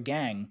guns to a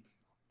gang.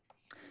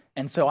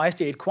 And so I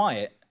stayed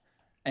quiet,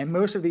 and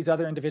most of these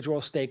other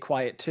individuals stay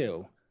quiet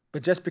too.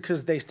 But just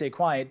because they stay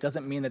quiet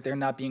doesn't mean that they're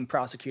not being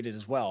prosecuted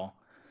as well.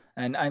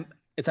 And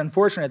it's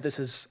unfortunate this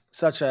is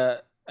such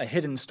a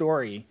hidden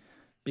story,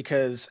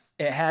 because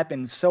it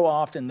happens so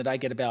often that I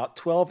get about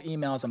 12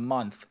 emails a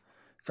month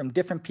from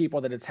different people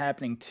that it's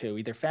happening to,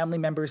 either family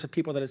members of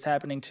people that it's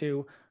happening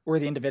to or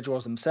the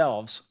individuals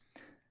themselves.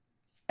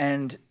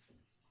 And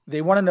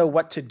they want to know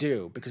what to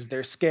do because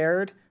they're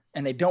scared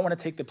and they don't want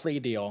to take the plea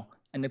deal.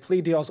 And the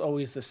plea deal is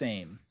always the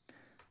same: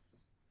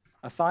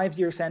 a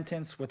 5-year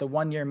sentence with a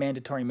 1-year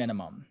mandatory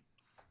minimum.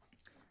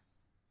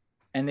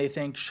 And they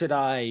think,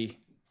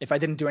 if I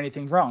didn't do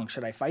anything wrong,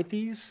 should I fight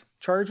these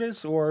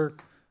charges, or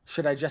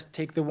should I just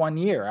take the 1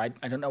 year?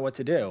 I don't know what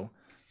to do.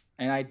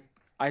 And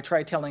I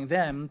tried telling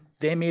them.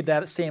 They made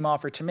that same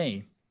offer to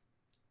me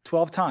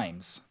 12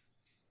 times.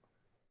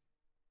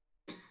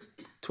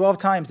 12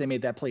 times they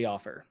made that plea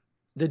offer.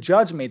 The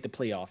judge made the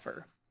plea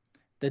offer.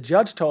 The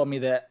judge told me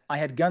that I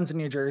had guns in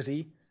New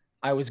Jersey,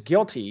 I was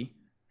guilty,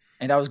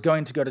 and I was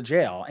going to go to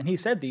jail. And he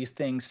said these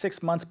things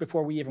 6 months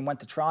before we even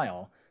went to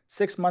trial,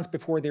 6 months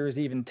before there was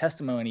even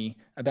testimony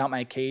about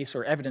my case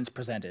or evidence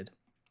presented.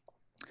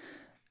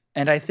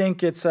 And I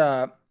think it's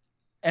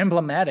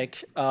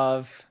emblematic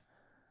of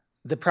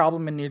the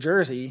problem in New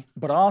Jersey,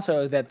 but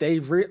also that they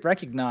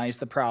recognize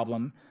the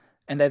problem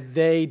and that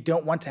they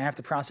don't want to have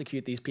to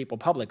prosecute these people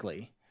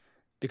publicly,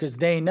 because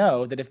they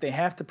know that if they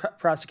have to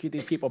prosecute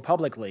these people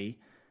publicly,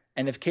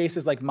 and if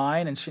cases like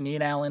mine and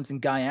Shaneen Allen's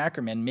and Guy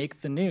Ackerman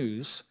make the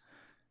news,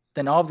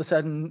 then all of a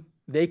sudden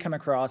they come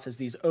across as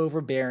these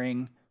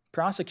overbearing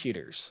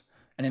prosecutors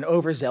and an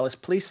overzealous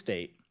police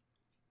state.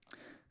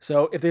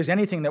 So if there's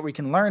anything that we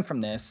can learn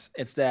from this,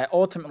 it's that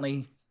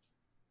ultimately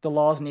the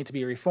laws need to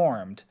be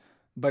reformed.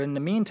 But in the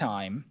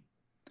meantime,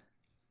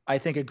 I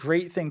think a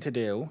great thing to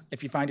do,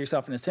 if you find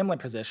yourself in a similar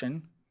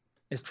position,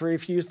 is to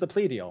refuse the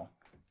plea deal.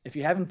 If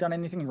you haven't done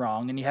anything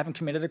wrong and you haven't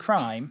committed a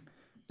crime,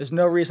 there's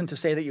no reason to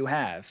say that you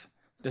have.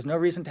 There's no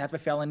reason to have a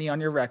felony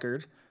on your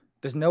record.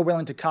 There's no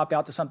willing to cop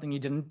out to something you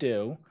didn't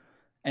do.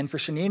 And for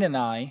Shaneen and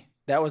I,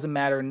 that was a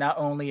matter not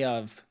only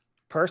of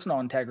personal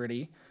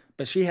integrity,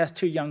 but she has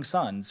 2 young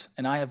sons,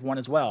 and I have one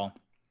as well.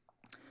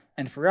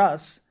 And for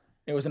us,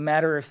 it was a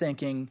matter of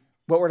thinking,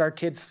 what would our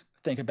kids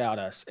think about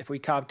us if we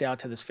copped out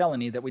to this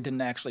felony that we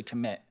didn't actually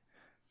commit?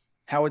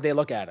 How would they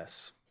look at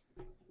us?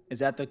 Is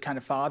that the kind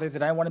of father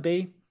that I want to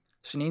be?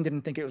 Shaneen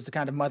didn't think it was the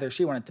kind of mother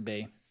she wanted to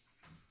be.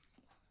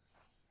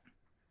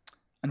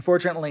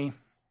 Unfortunately,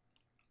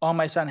 all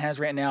my son has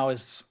right now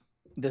is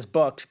this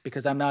book,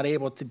 because I'm not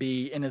able to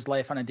be in his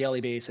life on a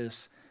daily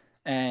basis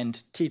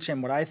and teach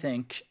him what I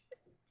think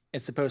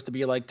it's supposed to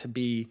be like to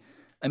be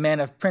a man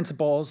of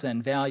principles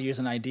and values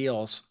and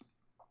ideals,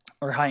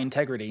 or high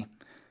integrity.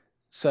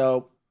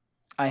 So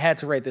I had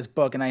to write this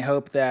book, and I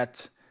hope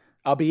that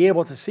I'll be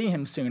able to see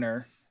him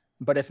sooner.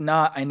 But if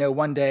not, I know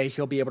one day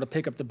he'll be able to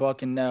pick up the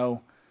book and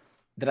know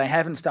that I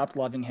haven't stopped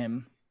loving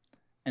him,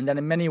 and that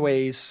in many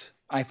ways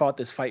I fought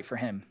this fight for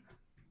him.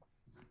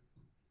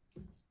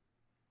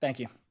 Thank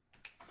you.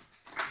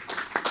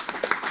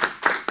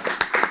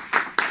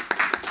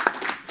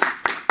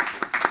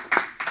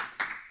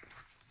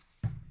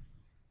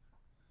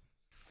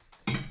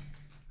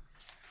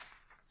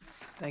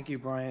 Thank you,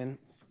 Brian.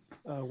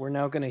 We're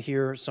now going to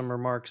hear some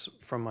remarks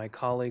from my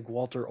colleague,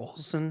 Walter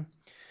Olson,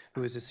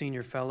 who is a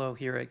senior fellow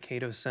here at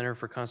Cato Center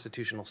for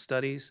Constitutional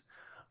Studies.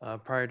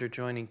 Prior to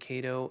joining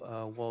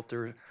Cato,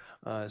 Walter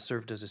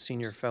served as a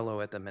senior fellow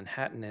at the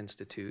Manhattan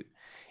Institute,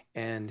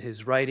 and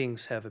his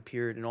writings have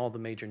appeared in all the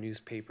major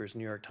newspapers,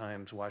 New York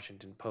Times,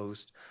 Washington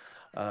Post,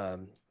 the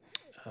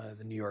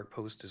New York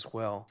Post as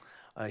well.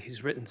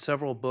 He's written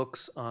several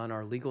books on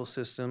our legal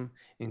system,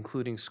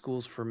 including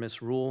Schools for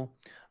Misrule,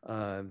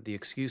 The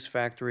Excuse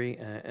Factory,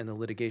 and The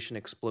Litigation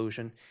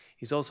Explosion.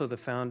 He's also the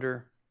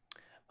founder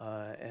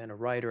and a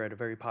writer at a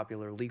very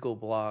popular legal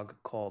blog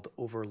called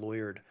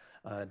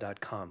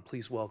overlawyered.com.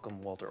 Please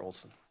welcome Walter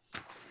Olson.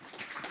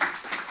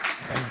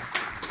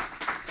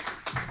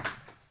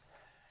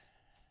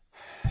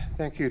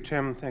 Thank you,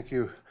 Tim. Thank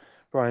you,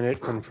 Brian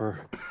Aitken,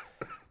 for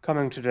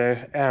coming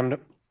today. And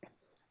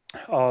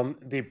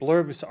the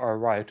blurbs are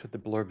right. The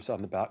blurbs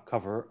on the back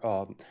cover.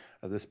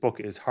 This book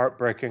is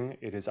heartbreaking.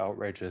 It is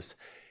outrageous.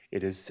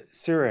 It is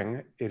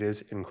searing. It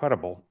is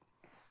incredible.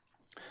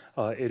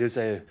 It is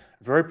a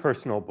very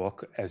personal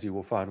book, as you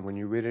will find when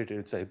you read it.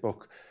 It's a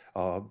book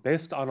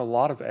based on a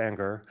lot of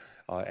anger,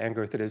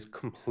 anger that is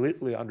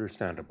completely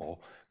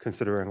understandable,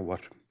 considering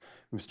what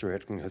Mr.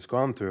 Aitken has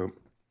gone through.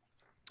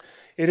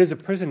 It is a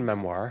prison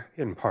memoir,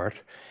 in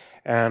part,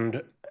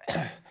 and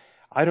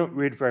I don't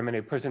read very many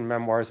prison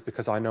memoirs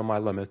because I know my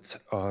limits.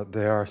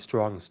 They are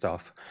strong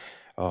stuff.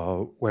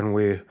 When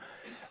we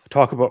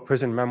talk about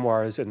prison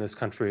memoirs in this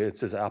country,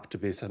 it's as apt to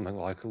be something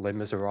like Les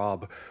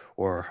Miserables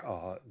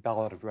or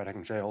Ballad of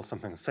Reading Gaol,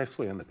 something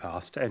safely in the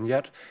past. And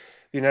yet,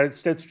 the United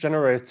States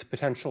generates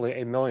potentially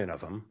 1 million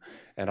of them,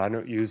 and I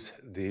don't use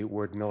the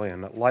word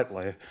million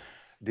lightly.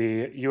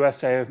 The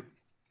USA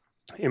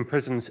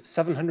imprisons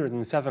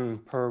 707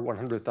 per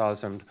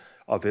 100,000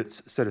 of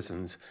its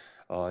citizens.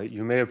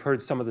 You may have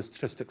heard some of the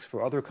statistics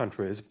for other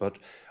countries, but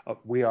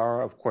we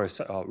are, of course,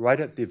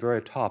 right at the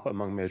very top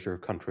among major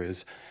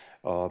countries.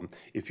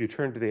 If you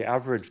turn to the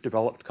average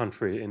developed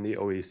country in the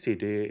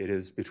OECD, it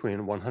is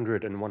between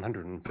 100 and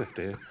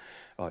 150.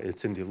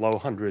 It's in the low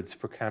hundreds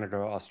for Canada,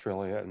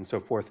 Australia, and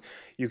so forth.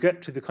 You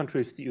get to the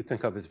countries that you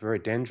think of as very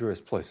dangerous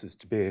places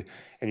to be,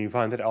 and you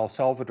find that El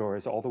Salvador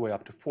is all the way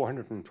up to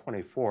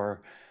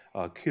 424,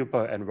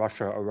 Cuba and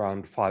Russia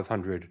around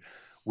 500,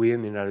 we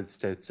in the United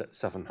States at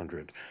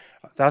 700.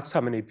 That's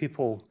how many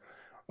people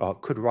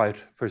could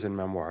write prison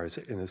memoirs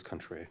in this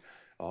country,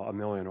 1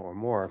 million or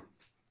more.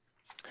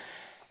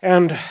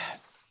 And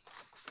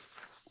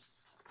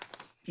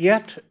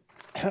yet,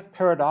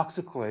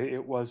 paradoxically,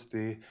 it was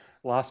the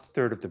last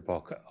third of the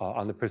book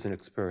on the prison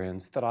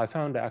experience that I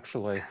found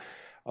actually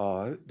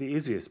the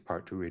easiest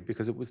part to read,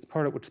 because it was the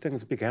part at which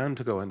things began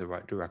to go in the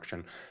right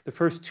direction. The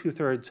first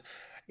 2/3,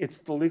 it's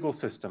the legal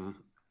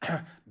system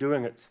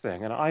doing its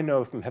thing. And I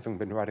know from having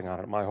been writing on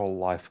it my whole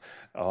life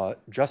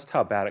just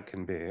how bad it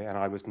can be. And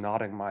I was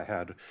nodding my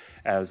head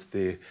as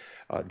the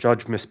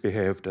judge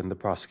misbehaved and the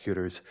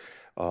prosecutors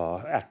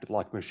acted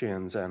like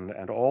machines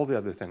and all the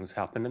other things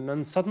happened. And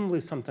then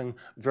suddenly something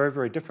very,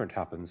 very different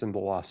happens in the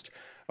last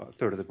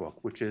third of the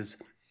book, which is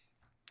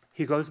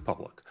he goes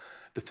public.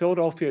 The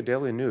Philadelphia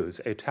Daily News,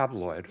 a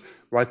tabloid,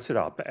 writes it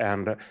up.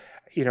 And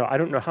I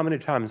don't know how many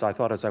times I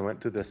thought as I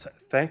went through this,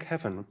 thank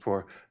heaven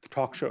for the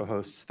talk show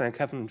hosts, thank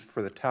heaven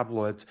for the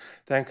tabloids,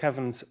 thank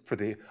heavens for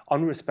the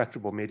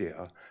unrespectable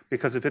media,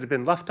 because if it had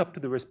been left up to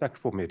the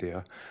respectable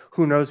media,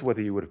 who knows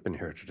whether you would have been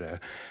here today.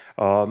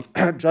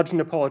 Judge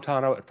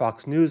Napolitano at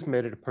Fox News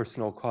made it a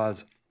personal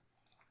cause.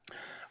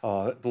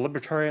 The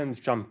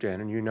libertarians jumped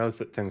in, and you know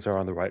that things are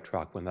on the right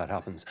track when that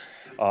happens.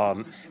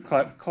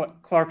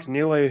 Clark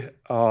Neely,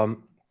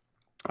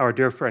 our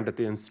dear friend at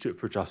the Institute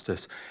for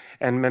Justice,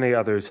 and many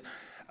others,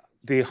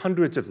 the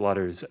hundreds of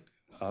letters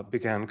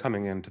began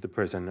coming into the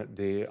prison,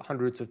 the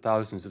hundreds of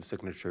thousands of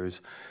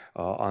signatures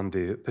on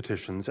the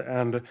petitions.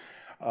 And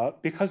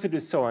because it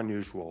is so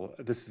unusual,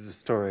 this is a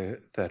story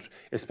that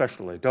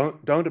especially,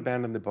 don't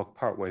abandon the book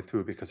partway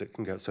through because it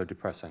can get so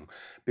depressing,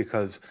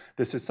 because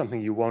this is something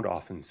you won't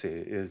often see,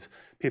 is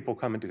people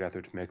coming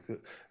together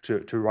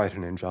to right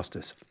an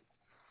injustice.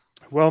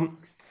 Well,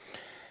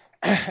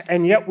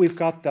 and yet we've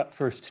got that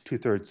first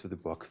 2/3 of the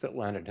book that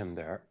landed him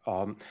there.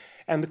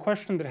 And the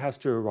question that has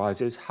to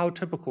arise is, how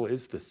typical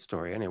is this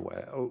story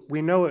anyway?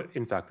 We know,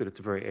 in fact, that it's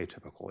very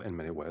atypical in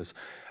many ways.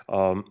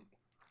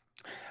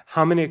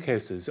 How many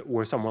cases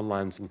where someone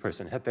lands in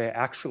prison have they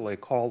actually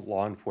called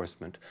law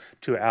enforcement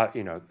to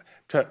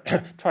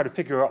try to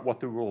figure out what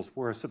the rules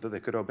were so that they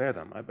could obey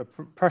them? A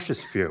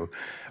precious few.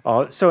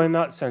 So in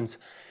that sense,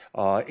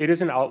 it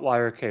is an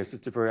outlier case.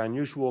 It's a very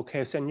unusual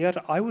case. And yet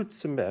I would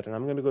submit, and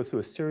I'm going to go through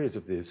a series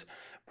of these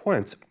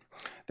points,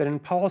 that in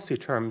policy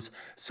terms,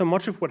 so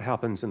much of what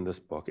happens in this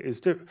book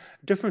is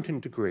different in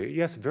degree,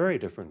 yes, very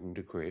different in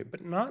degree,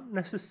 but not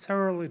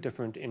necessarily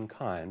different in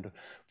kind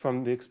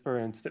from the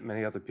experience that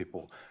many other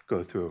people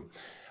go through.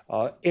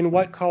 In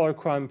white-collar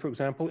crime, for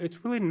example,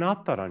 it's really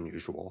not that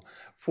unusual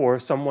for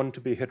someone to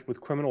be hit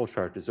with criminal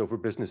charges over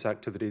business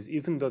activities,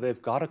 even though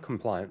they've got a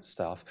compliance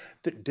staff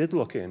that did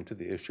look into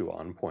the issue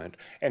on point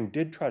and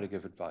did try to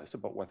give advice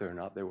about whether or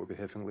not they were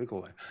behaving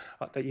legally.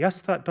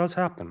 Yes, that does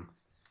happen.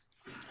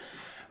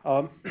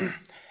 The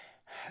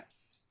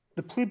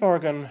plea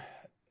bargain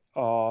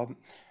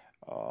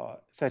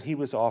that he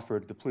was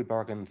offered, the plea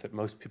bargain that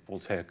most people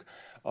take,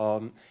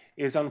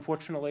 is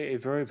unfortunately a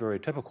very, very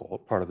typical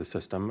part of the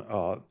system.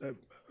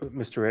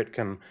 Mr.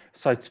 Aitken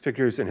cites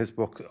figures in his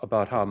book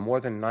about how more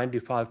than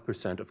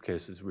 95% of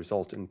cases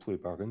result in plea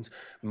bargains.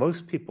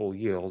 Most people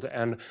yield,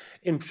 and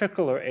in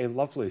particular, a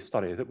lovely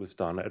study that was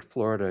done at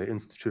Florida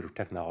Institute of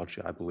Technology,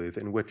 I believe,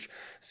 in which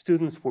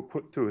students were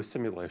put through a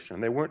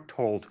simulation. They weren't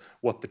told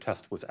what the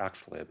test was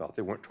actually about.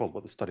 They weren't told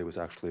what the study was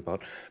actually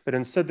about, but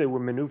instead they were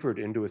maneuvered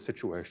into a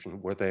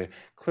situation where they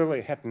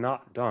clearly had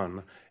not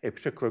done a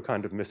particular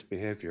kind of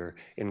misbehavior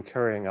in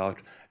carrying out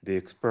the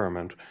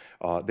experiment.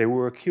 They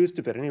were accused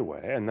of it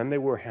anyway, and then they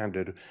were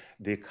handed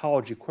the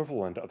college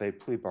equivalent of a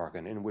plea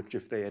bargain in which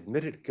if they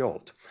admitted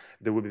guilt,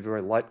 there would be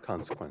very light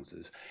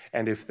consequences.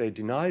 And if they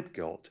denied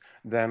guilt,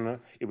 then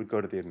it would go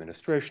to the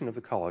administration of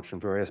the college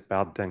and various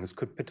bad things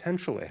could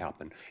potentially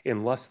happen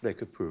unless they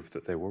could prove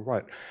that they were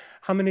right.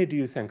 How many do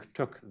you think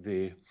took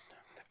the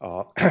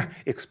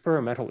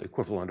experimental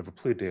equivalent of a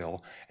plea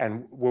deal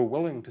and were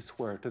willing to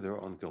swear to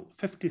their own guilt?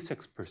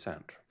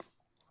 56%.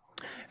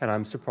 And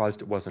I'm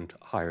surprised it wasn't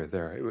higher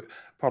there.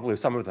 Probably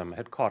some of them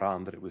had caught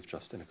on that it was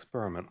just an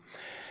experiment.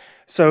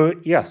 So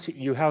yes,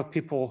 you have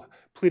people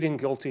pleading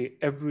guilty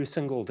every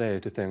single day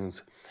to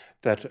things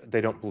that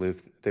they don't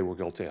believe they were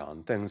guilty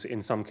on, things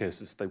in some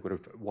cases they would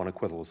have won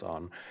acquittals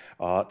on.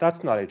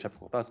 That's not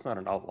atypical, that's not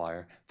an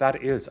outlier,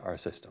 that is our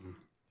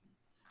system.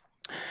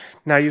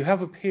 Now you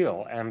have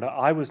appeal, and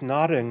I was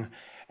nodding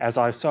as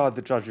I saw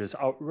the judge's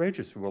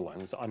outrageous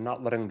rulings on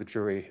not letting the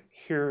jury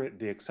hear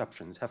the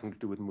exceptions having to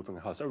do with moving a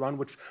house, around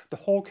which the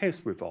whole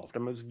case revolved.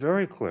 And it was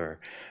very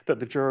clear that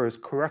the jurors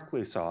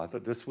correctly saw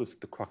that this was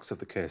the crux of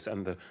the case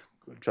and the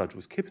judge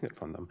was keeping it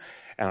from them.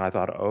 And I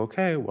thought,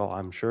 okay, well,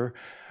 I'm sure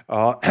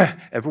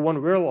everyone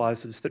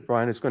realizes that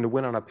Brian is going to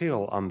win on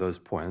appeal on those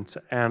points.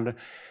 And,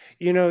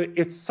 you know,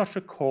 it's such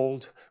a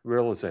cold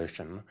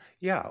realization.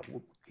 Yeah,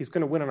 he's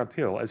going to win on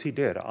appeal, as he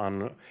did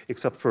on,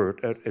 except for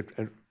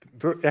a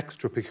very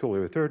extra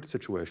peculiar third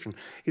situation.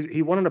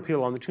 He won an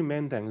appeal on the two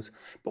main things,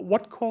 but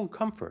what cold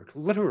comfort,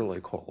 literally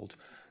cold,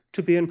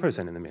 to be in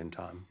prison in the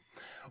meantime.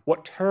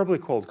 What terribly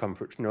cold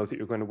comfort to know that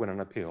you're going to win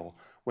an appeal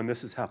when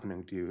this is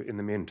happening to you in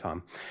the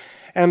meantime.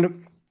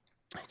 And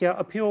yeah,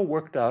 appeal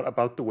worked out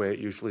about the way it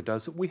usually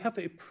does. We have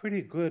a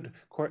pretty good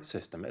court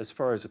system as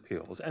far as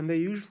appeals, and they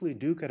usually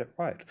do get it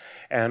right.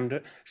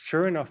 And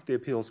sure enough, the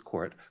appeals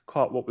court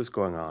caught what was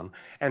going on.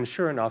 And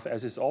sure enough,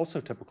 as is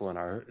also typical in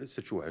our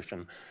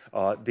situation,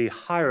 the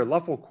higher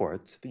level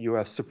courts, the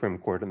US Supreme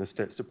Court and the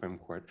state Supreme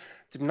Court,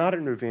 did not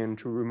intervene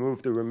to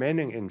remove the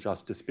remaining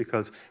injustice,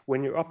 because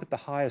when you're up at the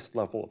highest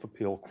level of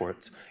appeal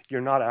courts,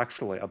 you're not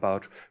actually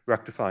about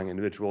rectifying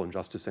individual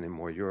injustice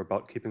anymore. You're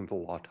about keeping the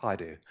law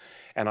tidy.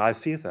 And I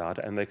see that,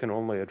 and they can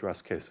only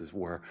address cases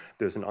where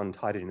there's an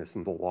untidiness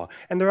in the law.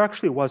 And there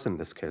actually was in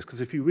this case,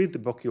 because if you read the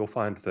book, you'll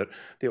find that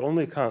the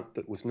only count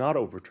that was not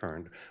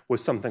overturned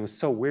was something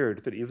so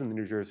weird that even the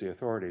New Jersey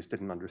authorities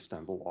didn't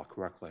understand the law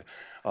correctly.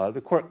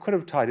 The court could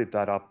have tidied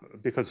that up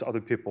because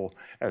other people,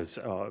 as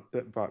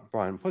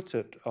Brian puts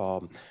it,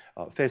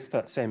 faced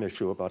that same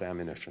issue about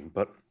ammunition.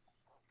 But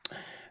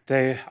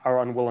they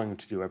are unwilling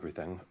to do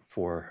everything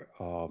for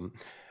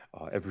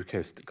every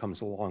case that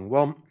comes along.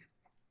 Well,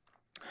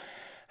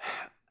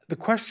 the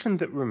question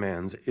that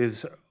remains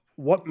is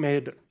what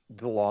made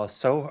the law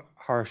so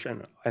harsh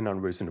and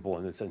unreasonable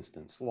in this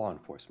instance, law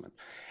enforcement.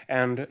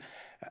 And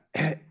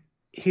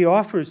he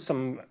offers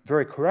some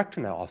very correct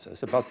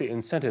analysis about the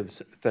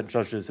incentives that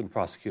judges and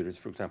prosecutors,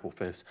 for example,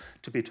 face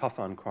to be tough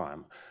on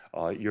crime.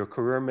 Your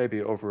career may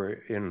be over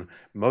in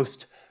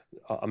most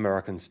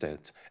American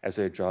states as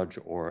a judge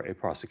or a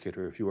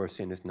prosecutor if you are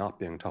seen as not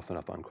being tough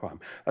enough on crime.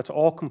 That's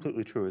all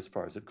completely true as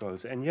far as it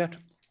goes. And yet,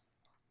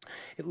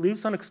 it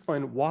leaves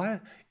unexplained, why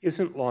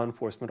isn't law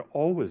enforcement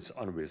always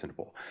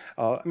unreasonable?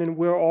 I mean,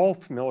 we're all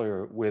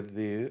familiar with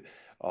the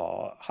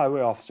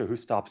highway officer who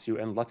stops you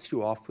and lets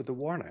you off with a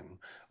warning,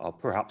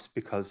 perhaps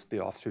because the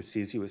officer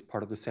sees you as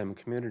part of the same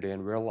community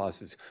and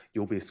realizes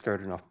you'll be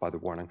scared enough by the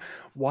warning.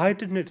 Why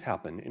didn't it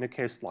happen in a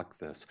case like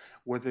this,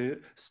 where the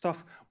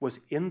stuff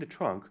was in the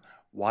trunk?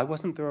 Why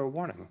wasn't there a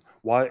warning?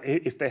 Why,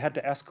 if they had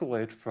to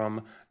escalate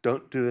from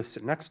don't do this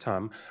next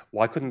time,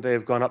 why couldn't they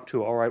have gone up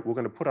to, all right, we're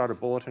going to put out a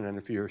bulletin, and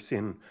if you're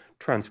seen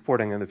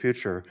transporting in the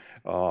future,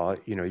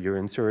 you're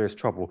in serious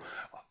trouble.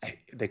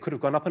 They could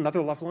have gone up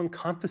another level and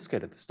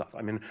confiscated the stuff.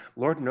 I mean,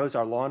 Lord knows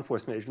our law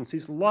enforcement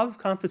agencies love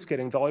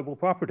confiscating valuable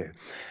property.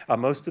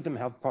 Most of them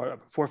have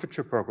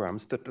forfeiture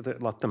programs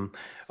that let them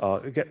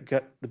get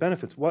the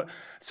benefits.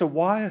 So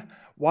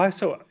why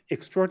so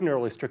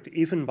extraordinarily strict,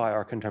 even by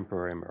our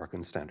contemporary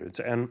American standards?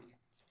 And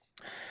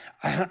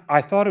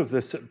I thought of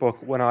this book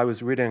when I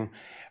was reading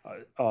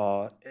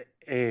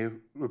a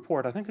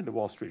report, I think in the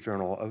Wall Street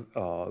Journal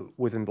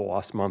within the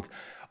last month,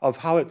 of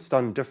how it's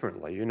done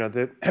differently. You know,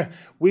 that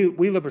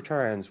we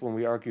libertarians, when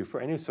we argue for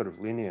any sort of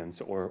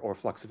lenience or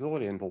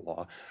flexibility in the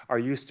law, are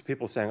used to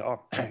people saying,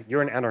 "Oh,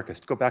 you're an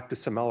anarchist. Go back to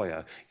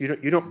Somalia.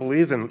 You don't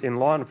believe in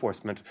law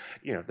enforcement."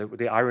 You know,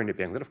 the irony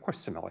being that, of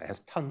course, Somalia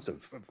has tons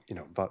of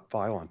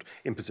violent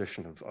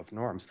imposition of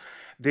norms.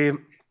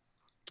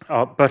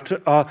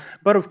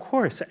 But of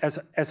course,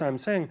 as I'm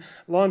saying,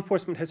 law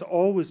enforcement has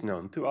always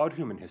known throughout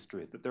human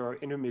history that there are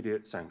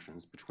intermediate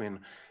sanctions between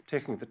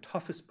taking the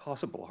toughest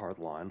possible hard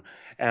line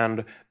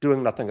and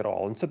doing nothing at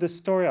all. And so this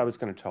story I was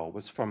going to tell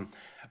was from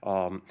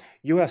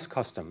U.S.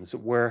 Customs,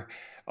 where,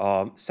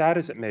 sad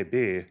as it may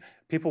be,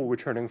 people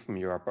returning from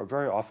Europe are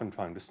very often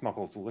trying to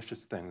smuggle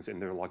delicious things in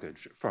their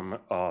luggage from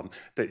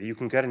that you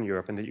can get in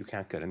Europe and that you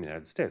can't get in the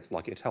United States,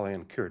 like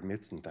Italian cured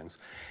meats and things.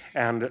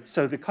 And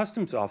so the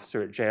customs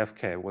officer at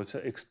JFK was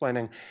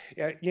explaining,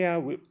 yeah,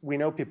 we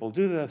know people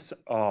do this.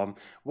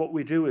 What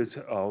we do is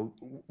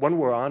when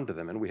we're onto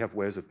them, and we have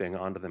ways of being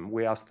onto them,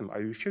 we ask them,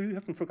 are you sure you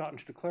haven't forgotten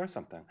to declare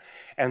something?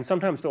 And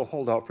sometimes they'll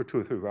hold out for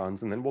 2 or 3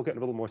 rounds, and then we'll get a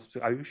little more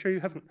specific. Are you sure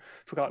you haven't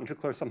forgotten to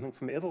declare something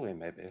from Italy,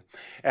 maybe?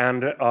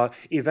 And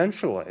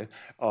eventually,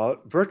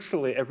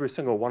 virtually every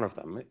single one of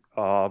them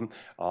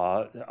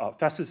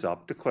fesses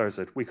up, declares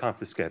it, we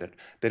confiscate it.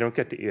 They don't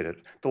get to eat it.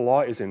 The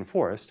law is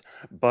enforced,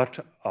 but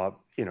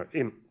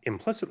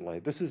implicitly,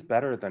 this is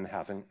better than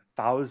having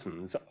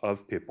thousands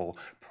of people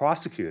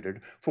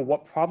prosecuted for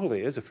what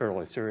probably is a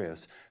fairly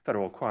serious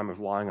federal crime of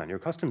lying on your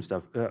customs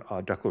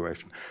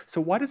declaration. So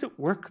why does it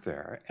work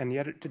there, and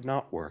yet it did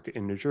not work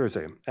in New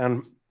Jersey?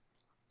 And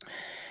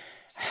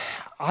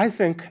I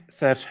think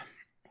that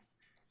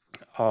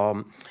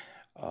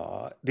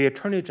the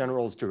Attorney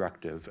General's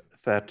directive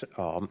that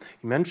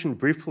he mentioned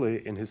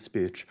briefly in his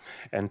speech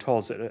and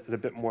tells it at a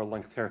bit more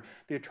length here,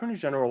 the Attorney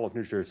General of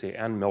New Jersey,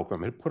 Ann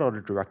Milgram, had put out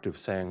a directive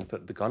saying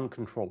that the gun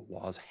control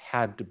laws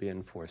had to be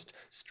enforced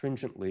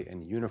stringently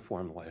and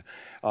uniformly.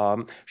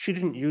 She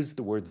didn't use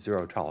the word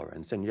zero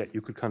tolerance, and yet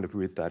you could kind of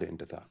read that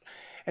into that.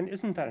 And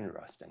isn't that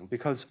interesting?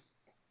 Because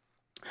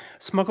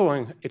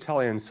smuggling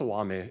Italian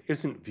salami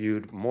isn't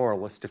viewed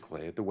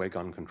moralistically the way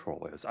gun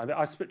control is.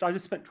 I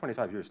just spent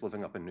 25 years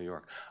living up in New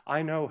York.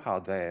 I know how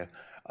they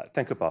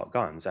think about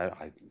guns.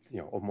 I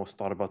almost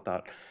thought about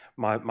that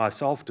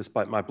myself,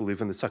 despite my belief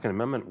in the Second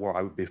Amendment, where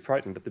I would be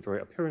frightened at the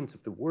very appearance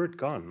of the word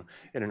gun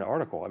in an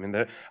article. I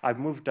mean, I've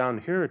moved down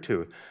here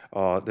to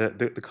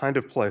the kind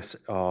of place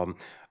an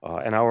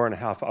hour and a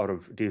half out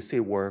of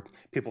D.C. where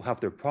people have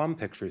their prom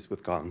pictures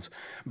with guns.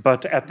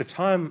 But at the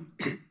time,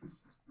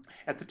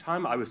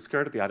 I was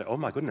scared at the idea. Oh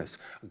my goodness,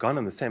 a gun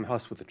in the same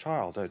house with a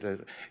child.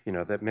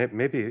 That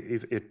maybe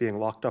it being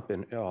locked up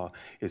in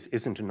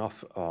isn't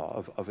enough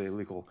of a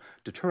legal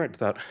deterrent to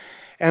that.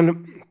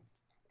 And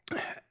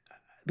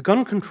the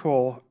gun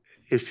control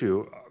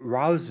issue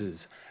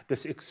rouses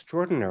this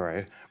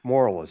extraordinary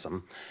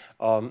moralism.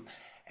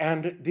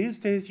 And these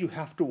days you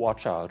have to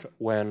watch out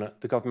when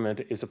the government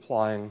is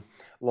applying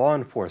law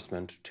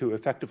enforcement to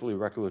effectively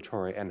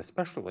regulatory and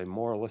especially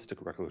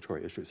moralistic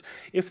regulatory issues.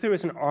 If there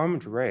is an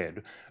armed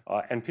raid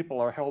and people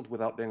are held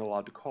without being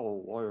allowed to call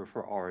a lawyer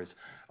for hours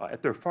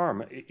at their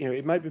farm,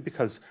 it might be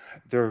because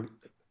they're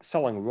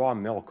selling raw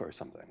milk or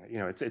something.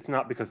 It's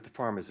not because the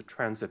farm is a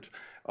transit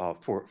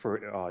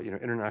for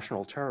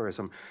international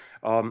terrorism.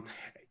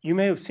 You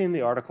may have seen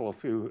the article a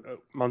few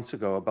months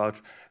ago about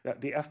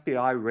the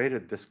FBI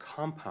raided this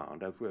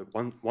compound.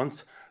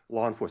 Once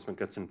law enforcement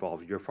gets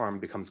involved, your farm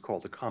becomes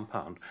called a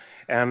compound.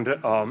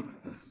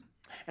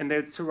 And they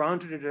had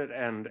surrounded it,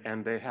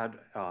 and they had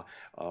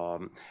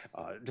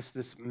just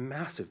this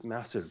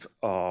massive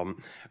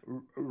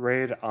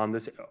raid on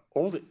this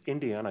old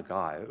Indiana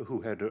guy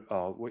who had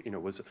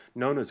was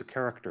known as a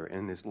character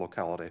in his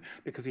locality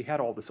because he had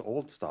all this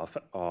old stuff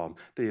that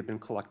he had been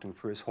collecting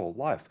for his whole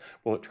life.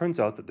 Well, it turns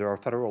out that there are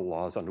federal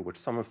laws under which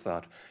some of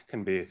that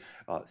can be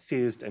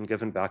seized and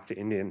given back to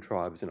Indian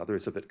tribes, and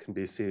others of it can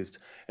be seized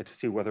and to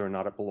see whether or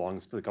not it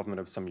belongs to the government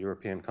of some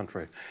European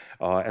country,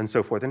 and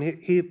so forth. And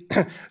he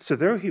so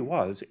there he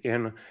was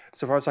in,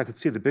 so far as I could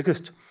see, the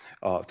biggest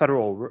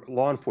federal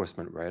law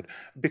enforcement raid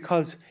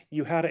because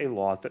you had a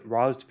law that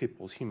roused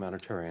people's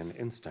humanitarian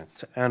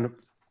instincts. And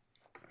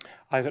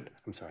I'm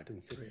sorry, I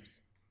didn't see it.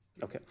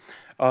 Okay.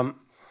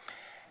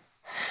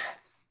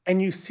 And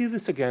you see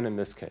this again in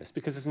this case,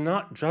 because it's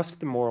not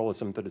just the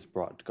moralism that is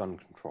brought to gun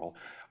control.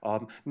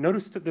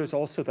 Notice that there's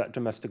also that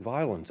domestic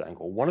violence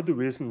angle. One of the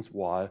reasons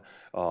why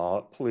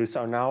police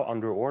are now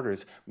under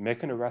orders,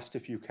 make an arrest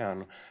if you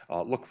can,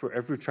 look for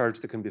every charge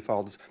that can be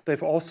filed, is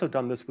they've also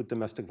done this with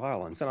domestic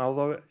violence. And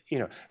although,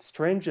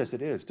 strange as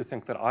it is to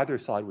think that either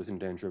side was in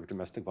danger of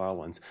domestic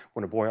violence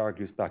when a boy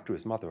argues back to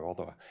his mother,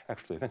 although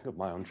actually I think of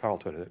my own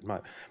childhood, it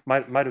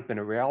might have been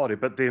a reality,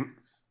 but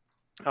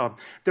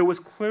There was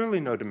clearly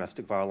no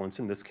domestic violence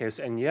in this case,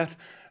 and yet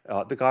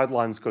the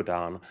guidelines go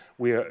down.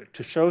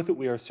 To show that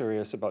we are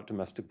serious about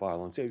domestic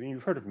violence, I mean,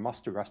 you've heard of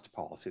must-arrest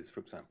policies, for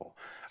example,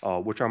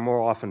 which are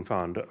more often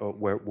found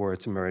where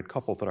it's a married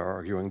couple that are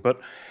arguing.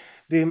 But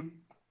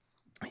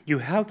you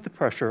have the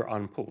pressure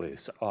on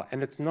police,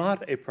 and it's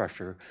not a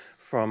pressure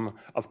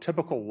of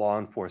typical law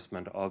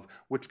enforcement of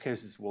which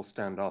cases will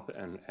stand up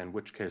and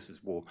which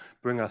cases will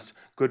bring us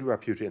good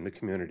repute in the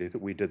community that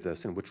we did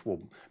this and which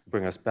will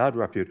bring us bad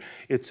repute.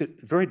 It's a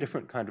very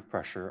different kind of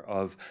pressure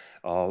of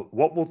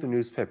what will the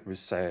newspapers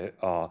say?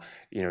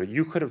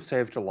 You could have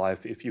saved a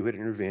life if you had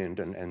intervened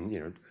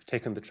and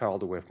taken the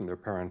child away from their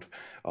parent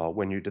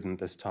when you didn't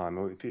this time,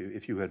 or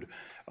if you had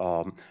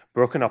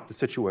broken up the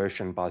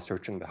situation by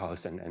searching the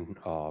house and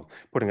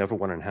putting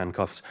everyone in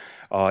handcuffs,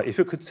 if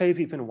it could save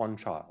even one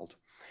child.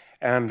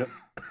 And,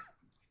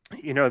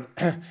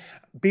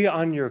 be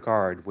on your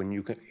guard when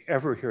you can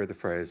ever hear the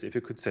phrase, if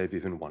it could save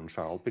even one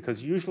child,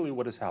 because usually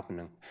what is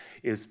happening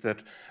is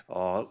that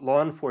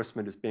law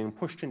enforcement is being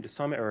pushed into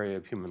some area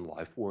of human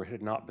life where it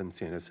had not been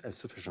seen as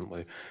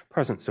sufficiently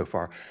present so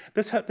far.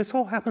 This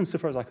all happens, so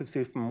far as I could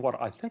see, from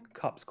what I think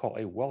cops call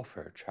a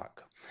welfare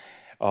check.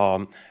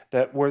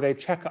 Where they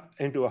check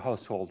into a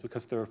household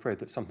because they're afraid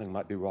that something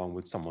might be wrong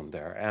with someone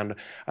there. And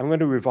I'm going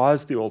to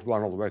revise the old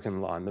Ronald Reagan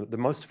line. The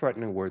most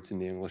threatening words in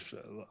the English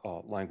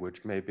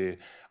language may be,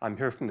 I'm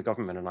here from the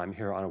government and I'm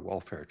here on a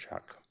welfare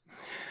check.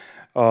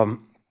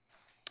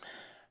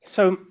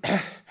 So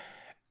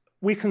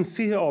we can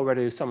see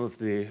already some of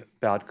the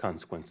bad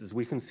consequences.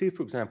 We can see,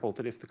 for example,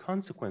 that if the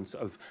consequence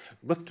of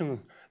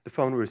lifting the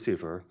phone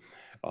receiver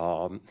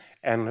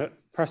and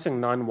pressing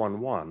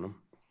 911,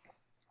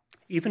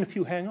 even if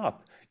you hang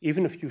up,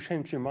 even if you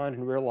change your mind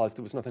and realize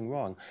there was nothing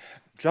wrong,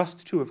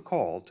 just to have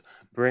called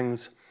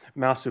brings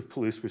massive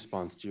police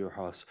response to your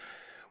house.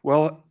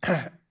 Well,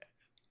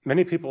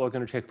 many people are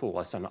going to take the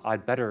lesson,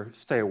 I'd better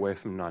stay away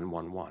from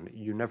 911.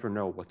 You never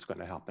know what's going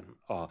to happen.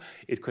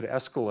 It could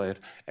escalate,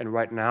 and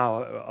right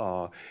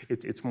now,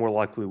 it's more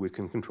likely we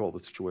can control the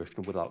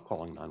situation without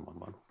calling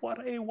 911. What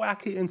a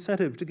wacky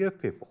incentive to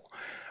give people.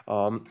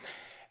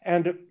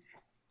 And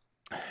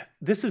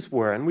this is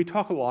where, and we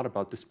talk a lot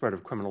about the spread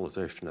of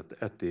criminalization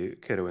at the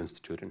Cato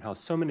Institute and how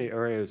so many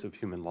areas of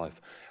human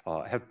life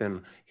have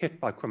been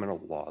hit by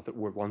criminal law that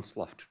were once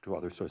left to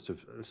other sorts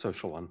of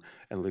social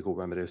and legal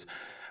remedies.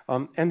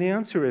 And the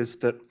answer is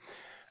that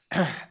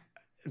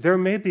there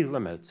may be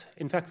limits,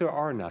 in fact there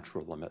are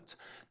natural limits,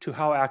 to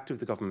how active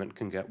the government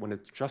can get when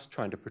it's just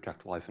trying to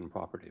protect life and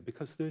property,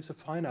 because there's a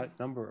finite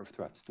number of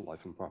threats to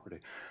life and property.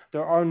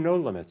 There are no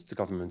limits to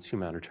government's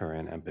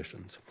humanitarian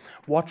ambitions.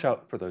 Watch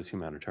out for those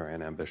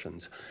humanitarian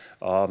ambitions.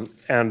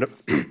 And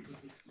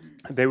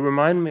they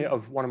remind me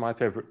of one of my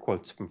favorite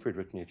quotes from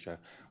Friedrich Nietzsche,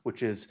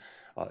 which is,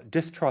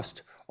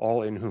 distrust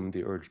all in whom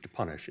the urge to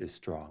punish is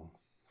strong.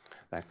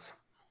 Thanks.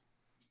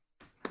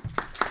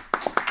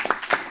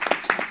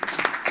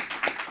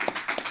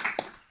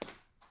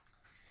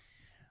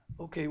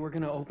 Okay, we're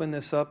going to open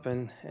this up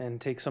and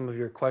take some of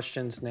your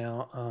questions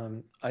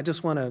now. I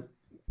just want to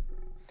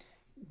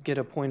get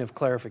a point of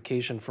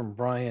clarification from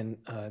Brian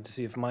to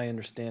see if my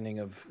understanding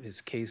of his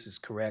case is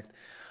correct.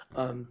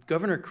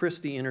 Governor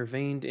Christie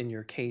intervened in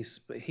your case,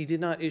 but he did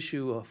not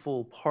issue a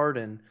full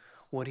pardon.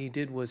 What he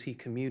did was he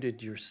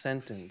commuted your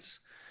sentence.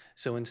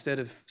 So instead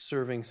of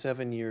serving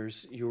 7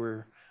 years, you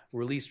were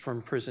released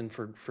from prison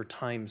for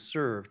time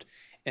served.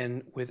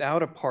 And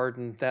without a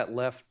pardon, that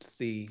left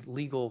the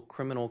legal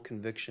criminal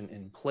conviction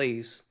in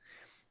place.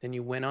 Then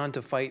you went on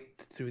to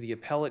fight through the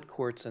appellate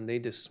courts, and they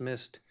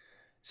dismissed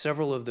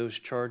several of those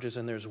charges,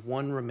 and there's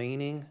one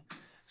remaining,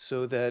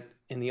 so that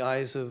in the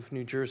eyes of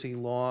New Jersey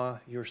law,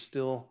 you're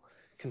still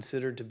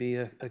considered to be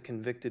a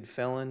convicted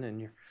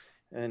felon,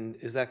 and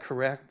is that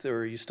correct, or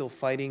are you still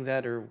fighting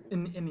that, or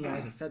in the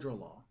eyes of federal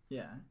law?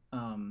 Yeah,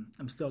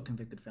 I'm still a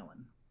convicted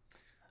felon.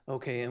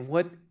 Okay, and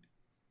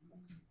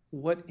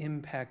what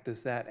impact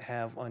does that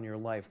have on your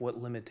life? What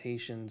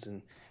limitations,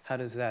 and how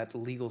does that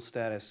legal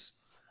status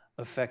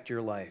affect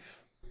your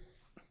life?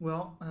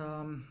 Well,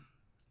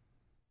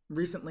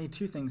 recently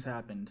 2 things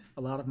happened.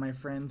 A lot of my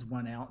friends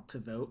went out to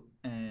vote,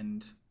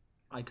 and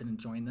I couldn't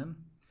join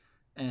them.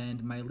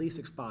 And my lease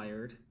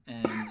expired,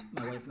 and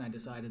my wife and I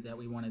decided that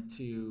we wanted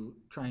to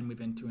try and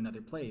move into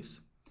another place.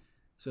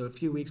 So a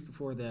few weeks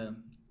before the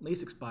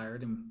lease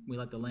expired, and we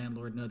let the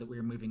landlord know that we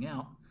were moving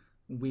out,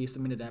 we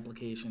submitted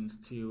applications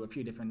to a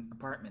few different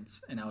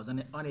apartments, and I was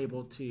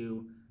unable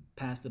to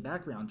pass the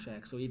background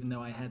check. So even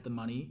though I had the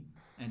money,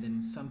 and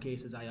in some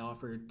cases I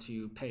offered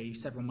to pay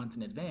several months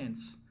in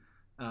advance,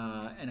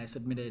 and I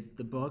submitted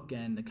the book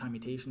and the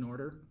commutation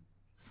order,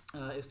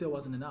 it still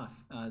wasn't enough.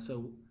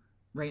 So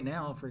right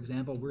now, for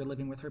example, we're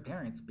living with her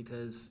parents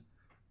because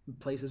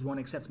places won't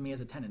accept me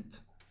as a tenant.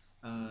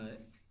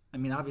 I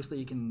mean, obviously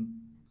you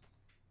can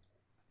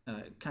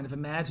kind of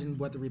imagine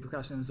what the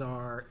repercussions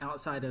are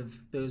outside of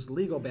those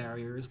legal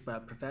barriers,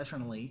 but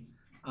professionally,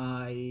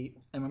 I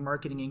am a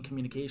marketing and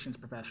communications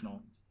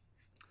professional.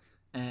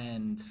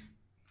 And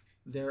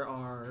there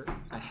are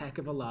a heck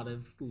of a lot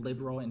of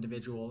liberal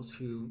individuals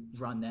who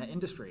run that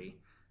industry,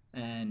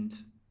 and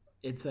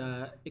it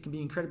can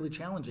be incredibly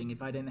challenging.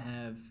 If I didn't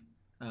have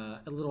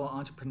a little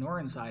entrepreneur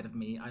inside of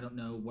me, I don't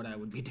know what I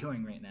would be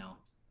doing right now.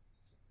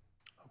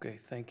 Okay,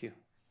 thank you.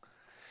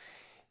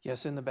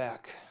 Yes, in the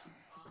back.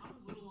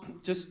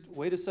 Just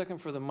wait a second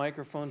for the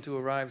microphone to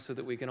arrive so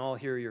that we can all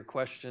hear your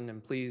question,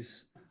 and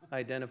please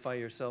identify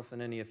yourself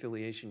and any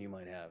affiliation you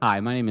might have. Hi,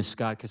 my name is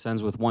Scott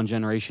Cassens with One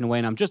Generation Away,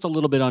 and I'm just a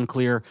little bit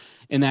unclear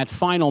in that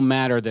final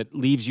matter that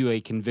leaves you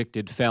a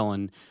convicted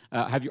felon.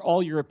 Have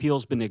all your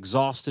appeals been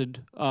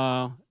exhausted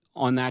on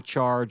that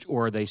charge,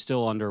 or are they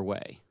still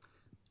underway?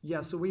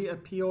 Yeah, so we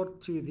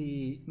appealed to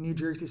the New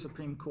Jersey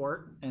Supreme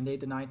Court, and they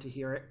denied to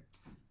hear it.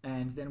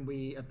 And then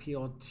we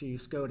appealed to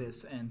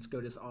SCOTUS, and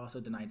SCOTUS also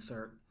denied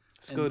cert.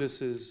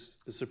 SCOTUS is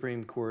the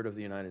Supreme Court of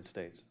the United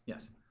States.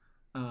 Yes.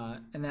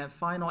 And that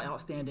final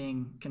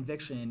outstanding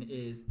conviction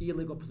is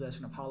illegal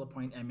possession of hollow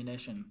point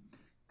ammunition.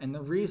 And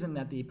the reason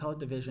that the appellate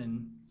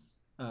division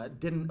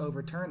didn't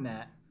overturn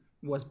that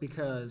was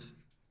because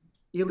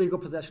illegal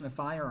possession of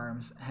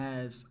firearms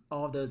has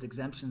all of those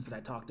exemptions that I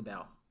talked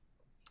about.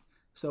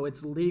 So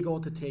it's legal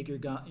to take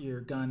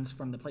your guns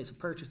from the place of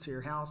purchase to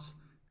your house,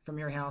 from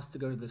your house to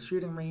go to the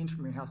shooting range,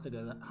 from your house to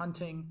go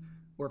hunting,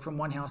 or from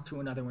one house to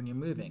another when you're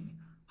moving.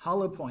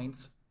 Hollow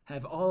points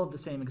have all of the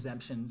same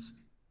exemptions,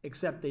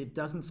 except it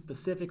doesn't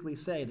specifically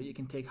say that you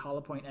can take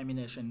hollow point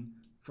ammunition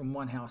from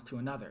one house to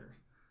another.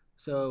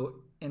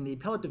 So in the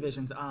appellate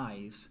division's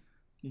eyes,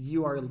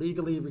 you are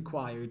legally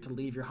required to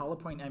leave your hollow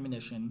point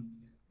ammunition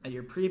at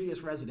your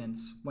previous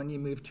residence when you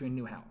move to a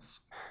new house.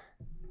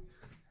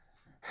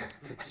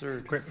 It's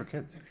absurd. Great for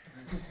kids.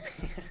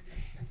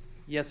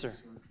 Yes, sir.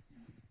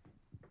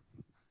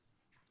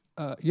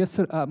 Yes,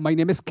 sir. My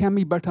name is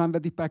Kami Bhatt. I'm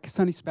with the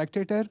Pakistani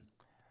Spectator.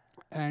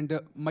 And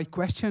my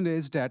question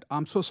is that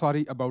I'm so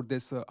sorry about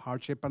this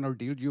hardship and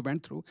ordeal you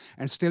went through,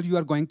 and still you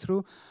are going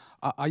through.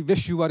 I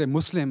wish you were a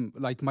Muslim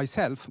like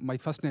myself. My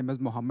first name is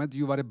Mohammed.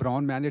 You are a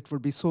brown man. It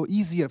would be so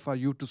easier for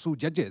you to sue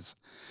judges.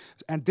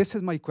 And this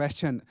is my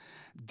question.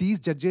 These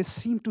judges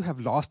seem to have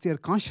lost their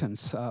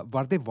conscience.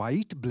 Were they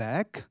white,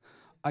 black?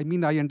 I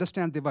mean, I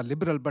understand they were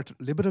liberal, but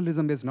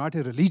liberalism is not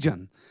a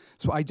religion.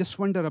 So I just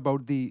wonder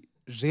about the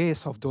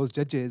race of those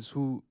judges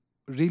who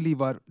really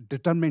were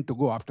determined to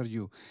go after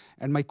you.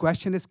 And my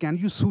question is, can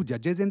you sue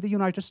judges in the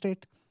United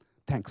States?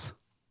 Thanks.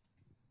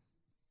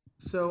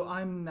 So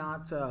I'm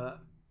not a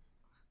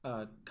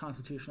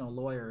constitutional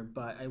lawyer,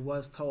 but I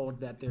was told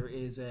that there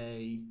is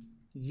a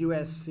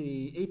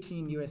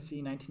 18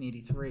 USC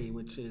 1983,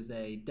 which is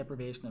a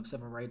deprivation of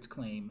civil rights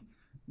claim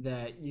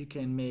that you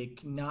can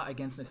make not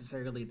against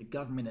necessarily the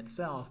government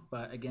itself,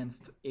 but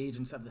against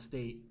agents of the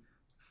state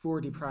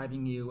for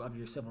depriving you of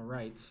your civil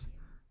rights.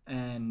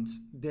 And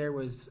there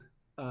was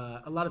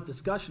a lot of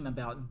discussion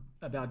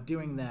about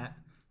doing that,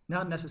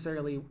 not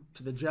necessarily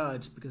to the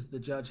judge, because the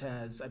judge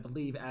has, I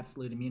believe,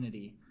 absolute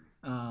immunity.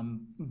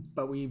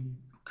 But we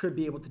could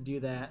be able to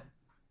do that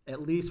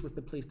at least with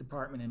the police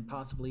department and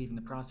possibly even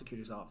the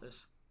prosecutor's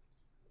office.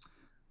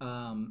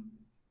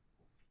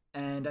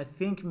 And I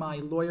think my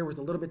lawyer was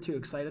a little bit too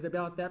excited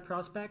about that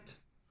prospect,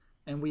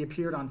 and we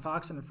appeared on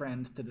Fox and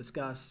Friends to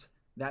discuss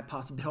that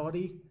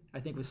possibility, I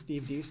think with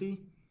Steve Ducey.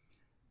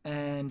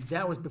 And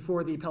that was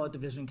before the appellate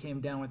division came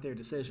down with their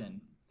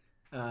decision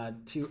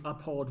to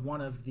uphold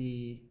one of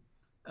the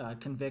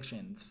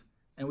convictions.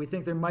 And we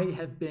think there might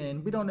have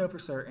been, we don't know for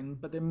certain,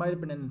 but there might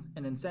have been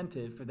an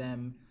incentive for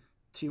them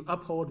to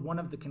uphold one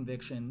of the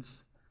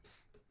convictions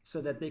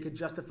so that they could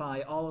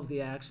justify all of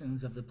the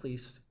actions of the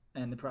police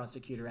and the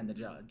prosecutor and the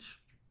judge.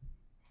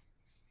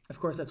 Of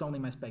course, that's only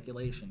my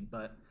speculation,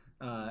 but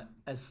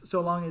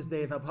so long as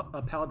they've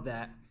upheld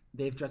that,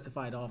 they've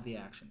justified all of the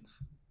actions.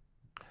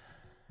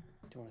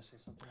 Do you want to say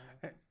something?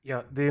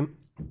 Yeah,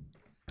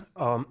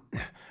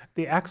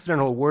 the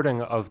accidental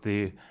wording of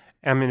the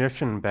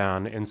ammunition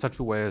ban in such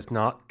a way as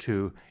not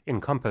to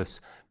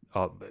encompass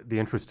the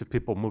interest of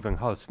people moving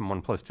house from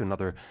one place to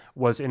another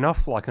was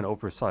enough like an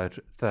oversight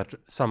that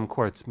some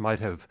courts might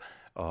have,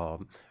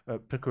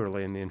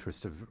 particularly in the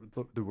interest of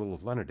the rule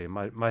of lenity,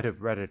 might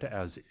have read it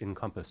as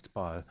encompassed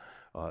by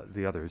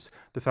the others.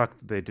 The fact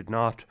that they did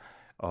not,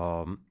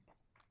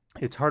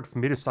 it's hard for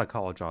me to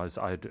psychologize.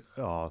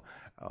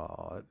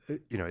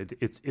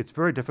 It's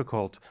very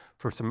difficult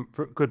for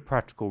good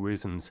practical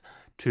reasons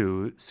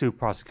to sue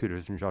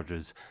prosecutors and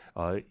judges,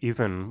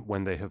 even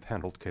when they have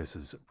handled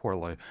cases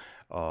poorly.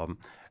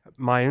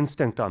 My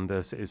instinct on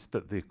this is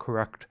that the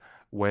correct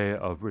way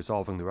of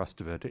resolving the rest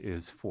of it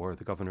is for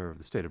the governor of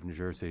the state of New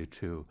Jersey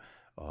to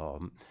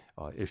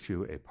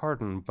issue a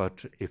pardon,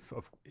 but if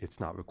it's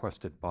not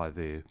requested by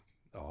the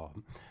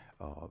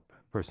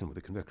person with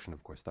the conviction,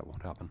 of course, that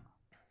won't happen.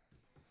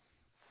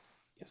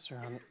 Yes,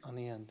 sir, on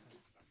the end.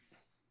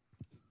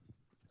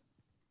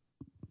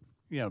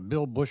 Yeah,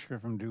 Bill Bushker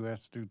from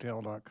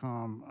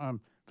DoAskDoTell.com.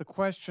 The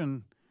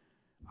question,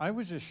 I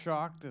was just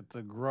shocked at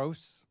the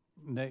gross,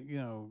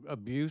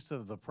 abuse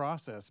of the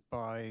process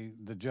by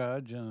the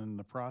judge and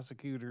the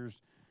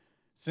prosecutors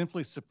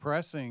simply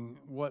suppressing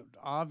what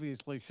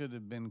obviously should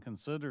have been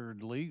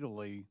considered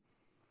legally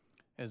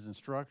as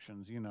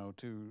instructions,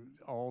 to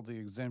all the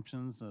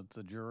exemptions, that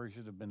the jury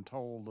should have been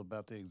told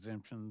about the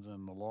exemptions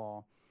and the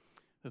law.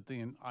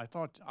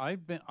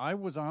 I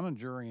was on a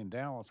jury in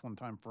Dallas one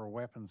time for a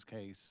weapons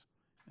case,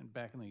 and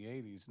back in the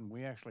 80s, and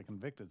we actually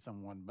convicted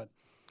someone, but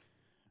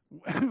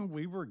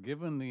we were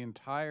given the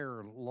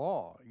entire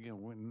law,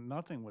 when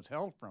nothing was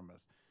held from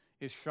us.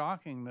 It's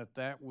shocking that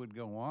that would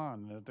go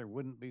on, that there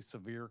wouldn't be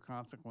severe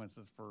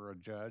consequences for a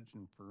judge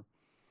and for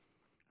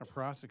a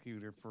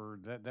prosecutor for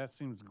that. That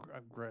seems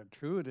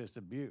gratuitous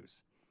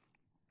abuse.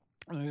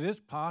 And it is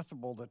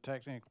possible that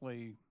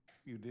technically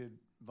you did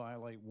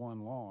violate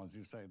one law, as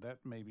you say. That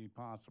may be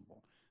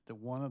possible, that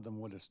one of them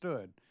would have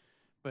stood.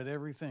 But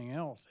everything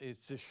else,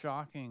 it's just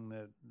shocking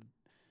that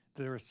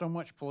there is so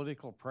much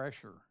political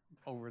pressure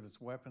over this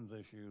weapons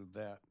issue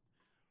that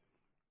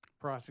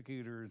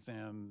prosecutors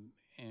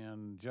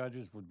and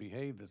judges would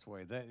behave this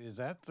way. Is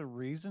that the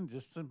reason?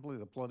 Just simply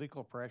the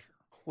political pressure?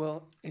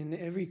 Well,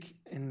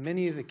 in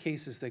many of the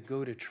cases that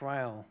go to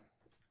trial,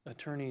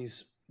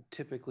 attorneys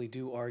typically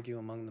do argue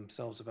among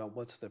themselves about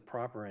what's the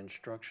proper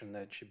instruction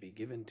that should be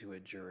given to a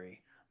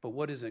jury. But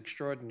what is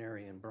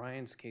extraordinary in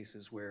Brian's case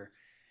is where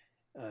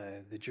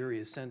the jury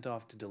is sent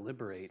off to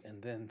deliberate,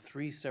 and then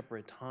 3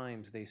 separate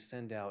times they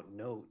send out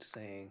notes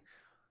saying,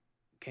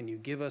 can you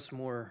give us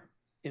more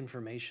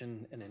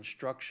information and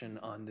instruction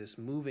on this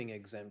moving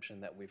exemption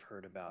that we've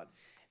heard about?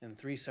 And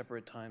 3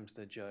 separate times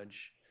the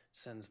judge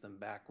sends them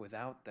back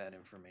without that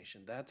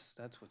information. That's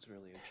what's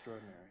really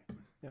extraordinary.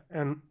 Yeah,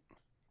 and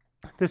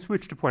this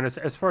reached a point,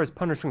 as far as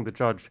punishing the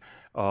judge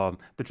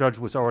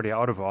was already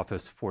out of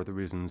office for the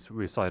reasons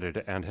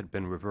recited and had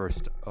been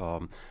reversed.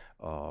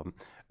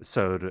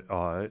 So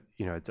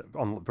it's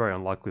very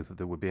unlikely that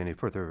there would be any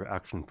further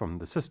action from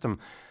the system.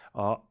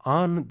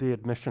 On the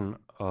admission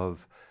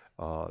of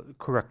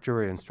correct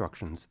jury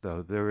instructions,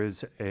 though, there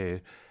is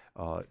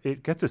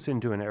it gets us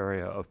into an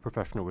area of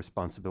professional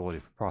responsibility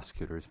for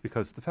prosecutors,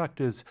 because the fact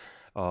is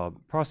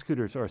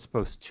prosecutors are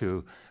supposed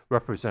to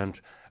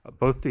represent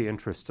both the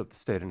interests of the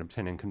state in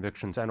obtaining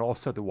convictions and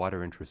also the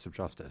wider interests of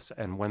justice.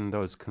 And when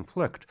those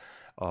conflict,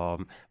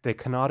 they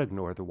cannot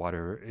ignore the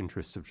wider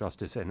interests of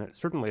justice. And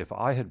certainly if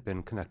I had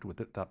been connected with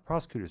that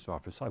prosecutor's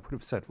office, I would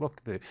have said,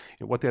 look,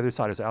 what the other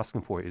side is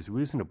asking for is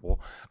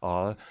reasonable.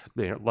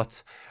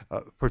 Let's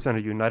present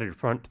a united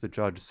front to the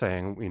judge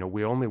saying,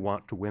 we only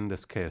want to win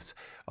this case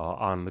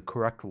on the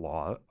correct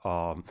law.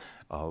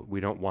 We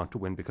don't want to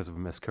win because of a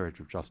miscarriage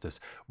of justice.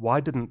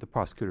 Why didn't the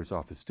prosecutor's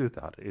office do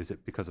that? Is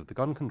it because of the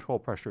gun control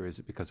pressure? Is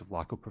it because of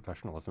lack of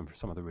professionalism for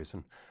some other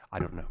reason? I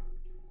don't know.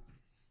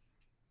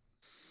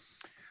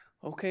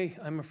 Okay,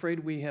 I'm afraid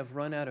we have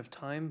run out of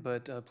time,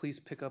 but please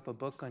pick up a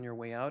book on your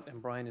way out,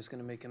 and Brian is going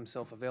to make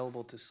himself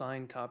available to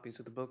sign copies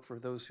of the book for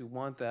those who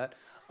want that.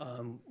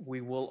 We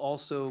will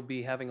also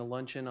be having a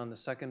luncheon on the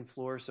 2nd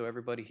floor, so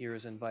everybody here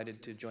is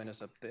invited to join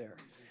us up there.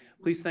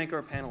 Please thank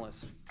our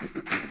panelists.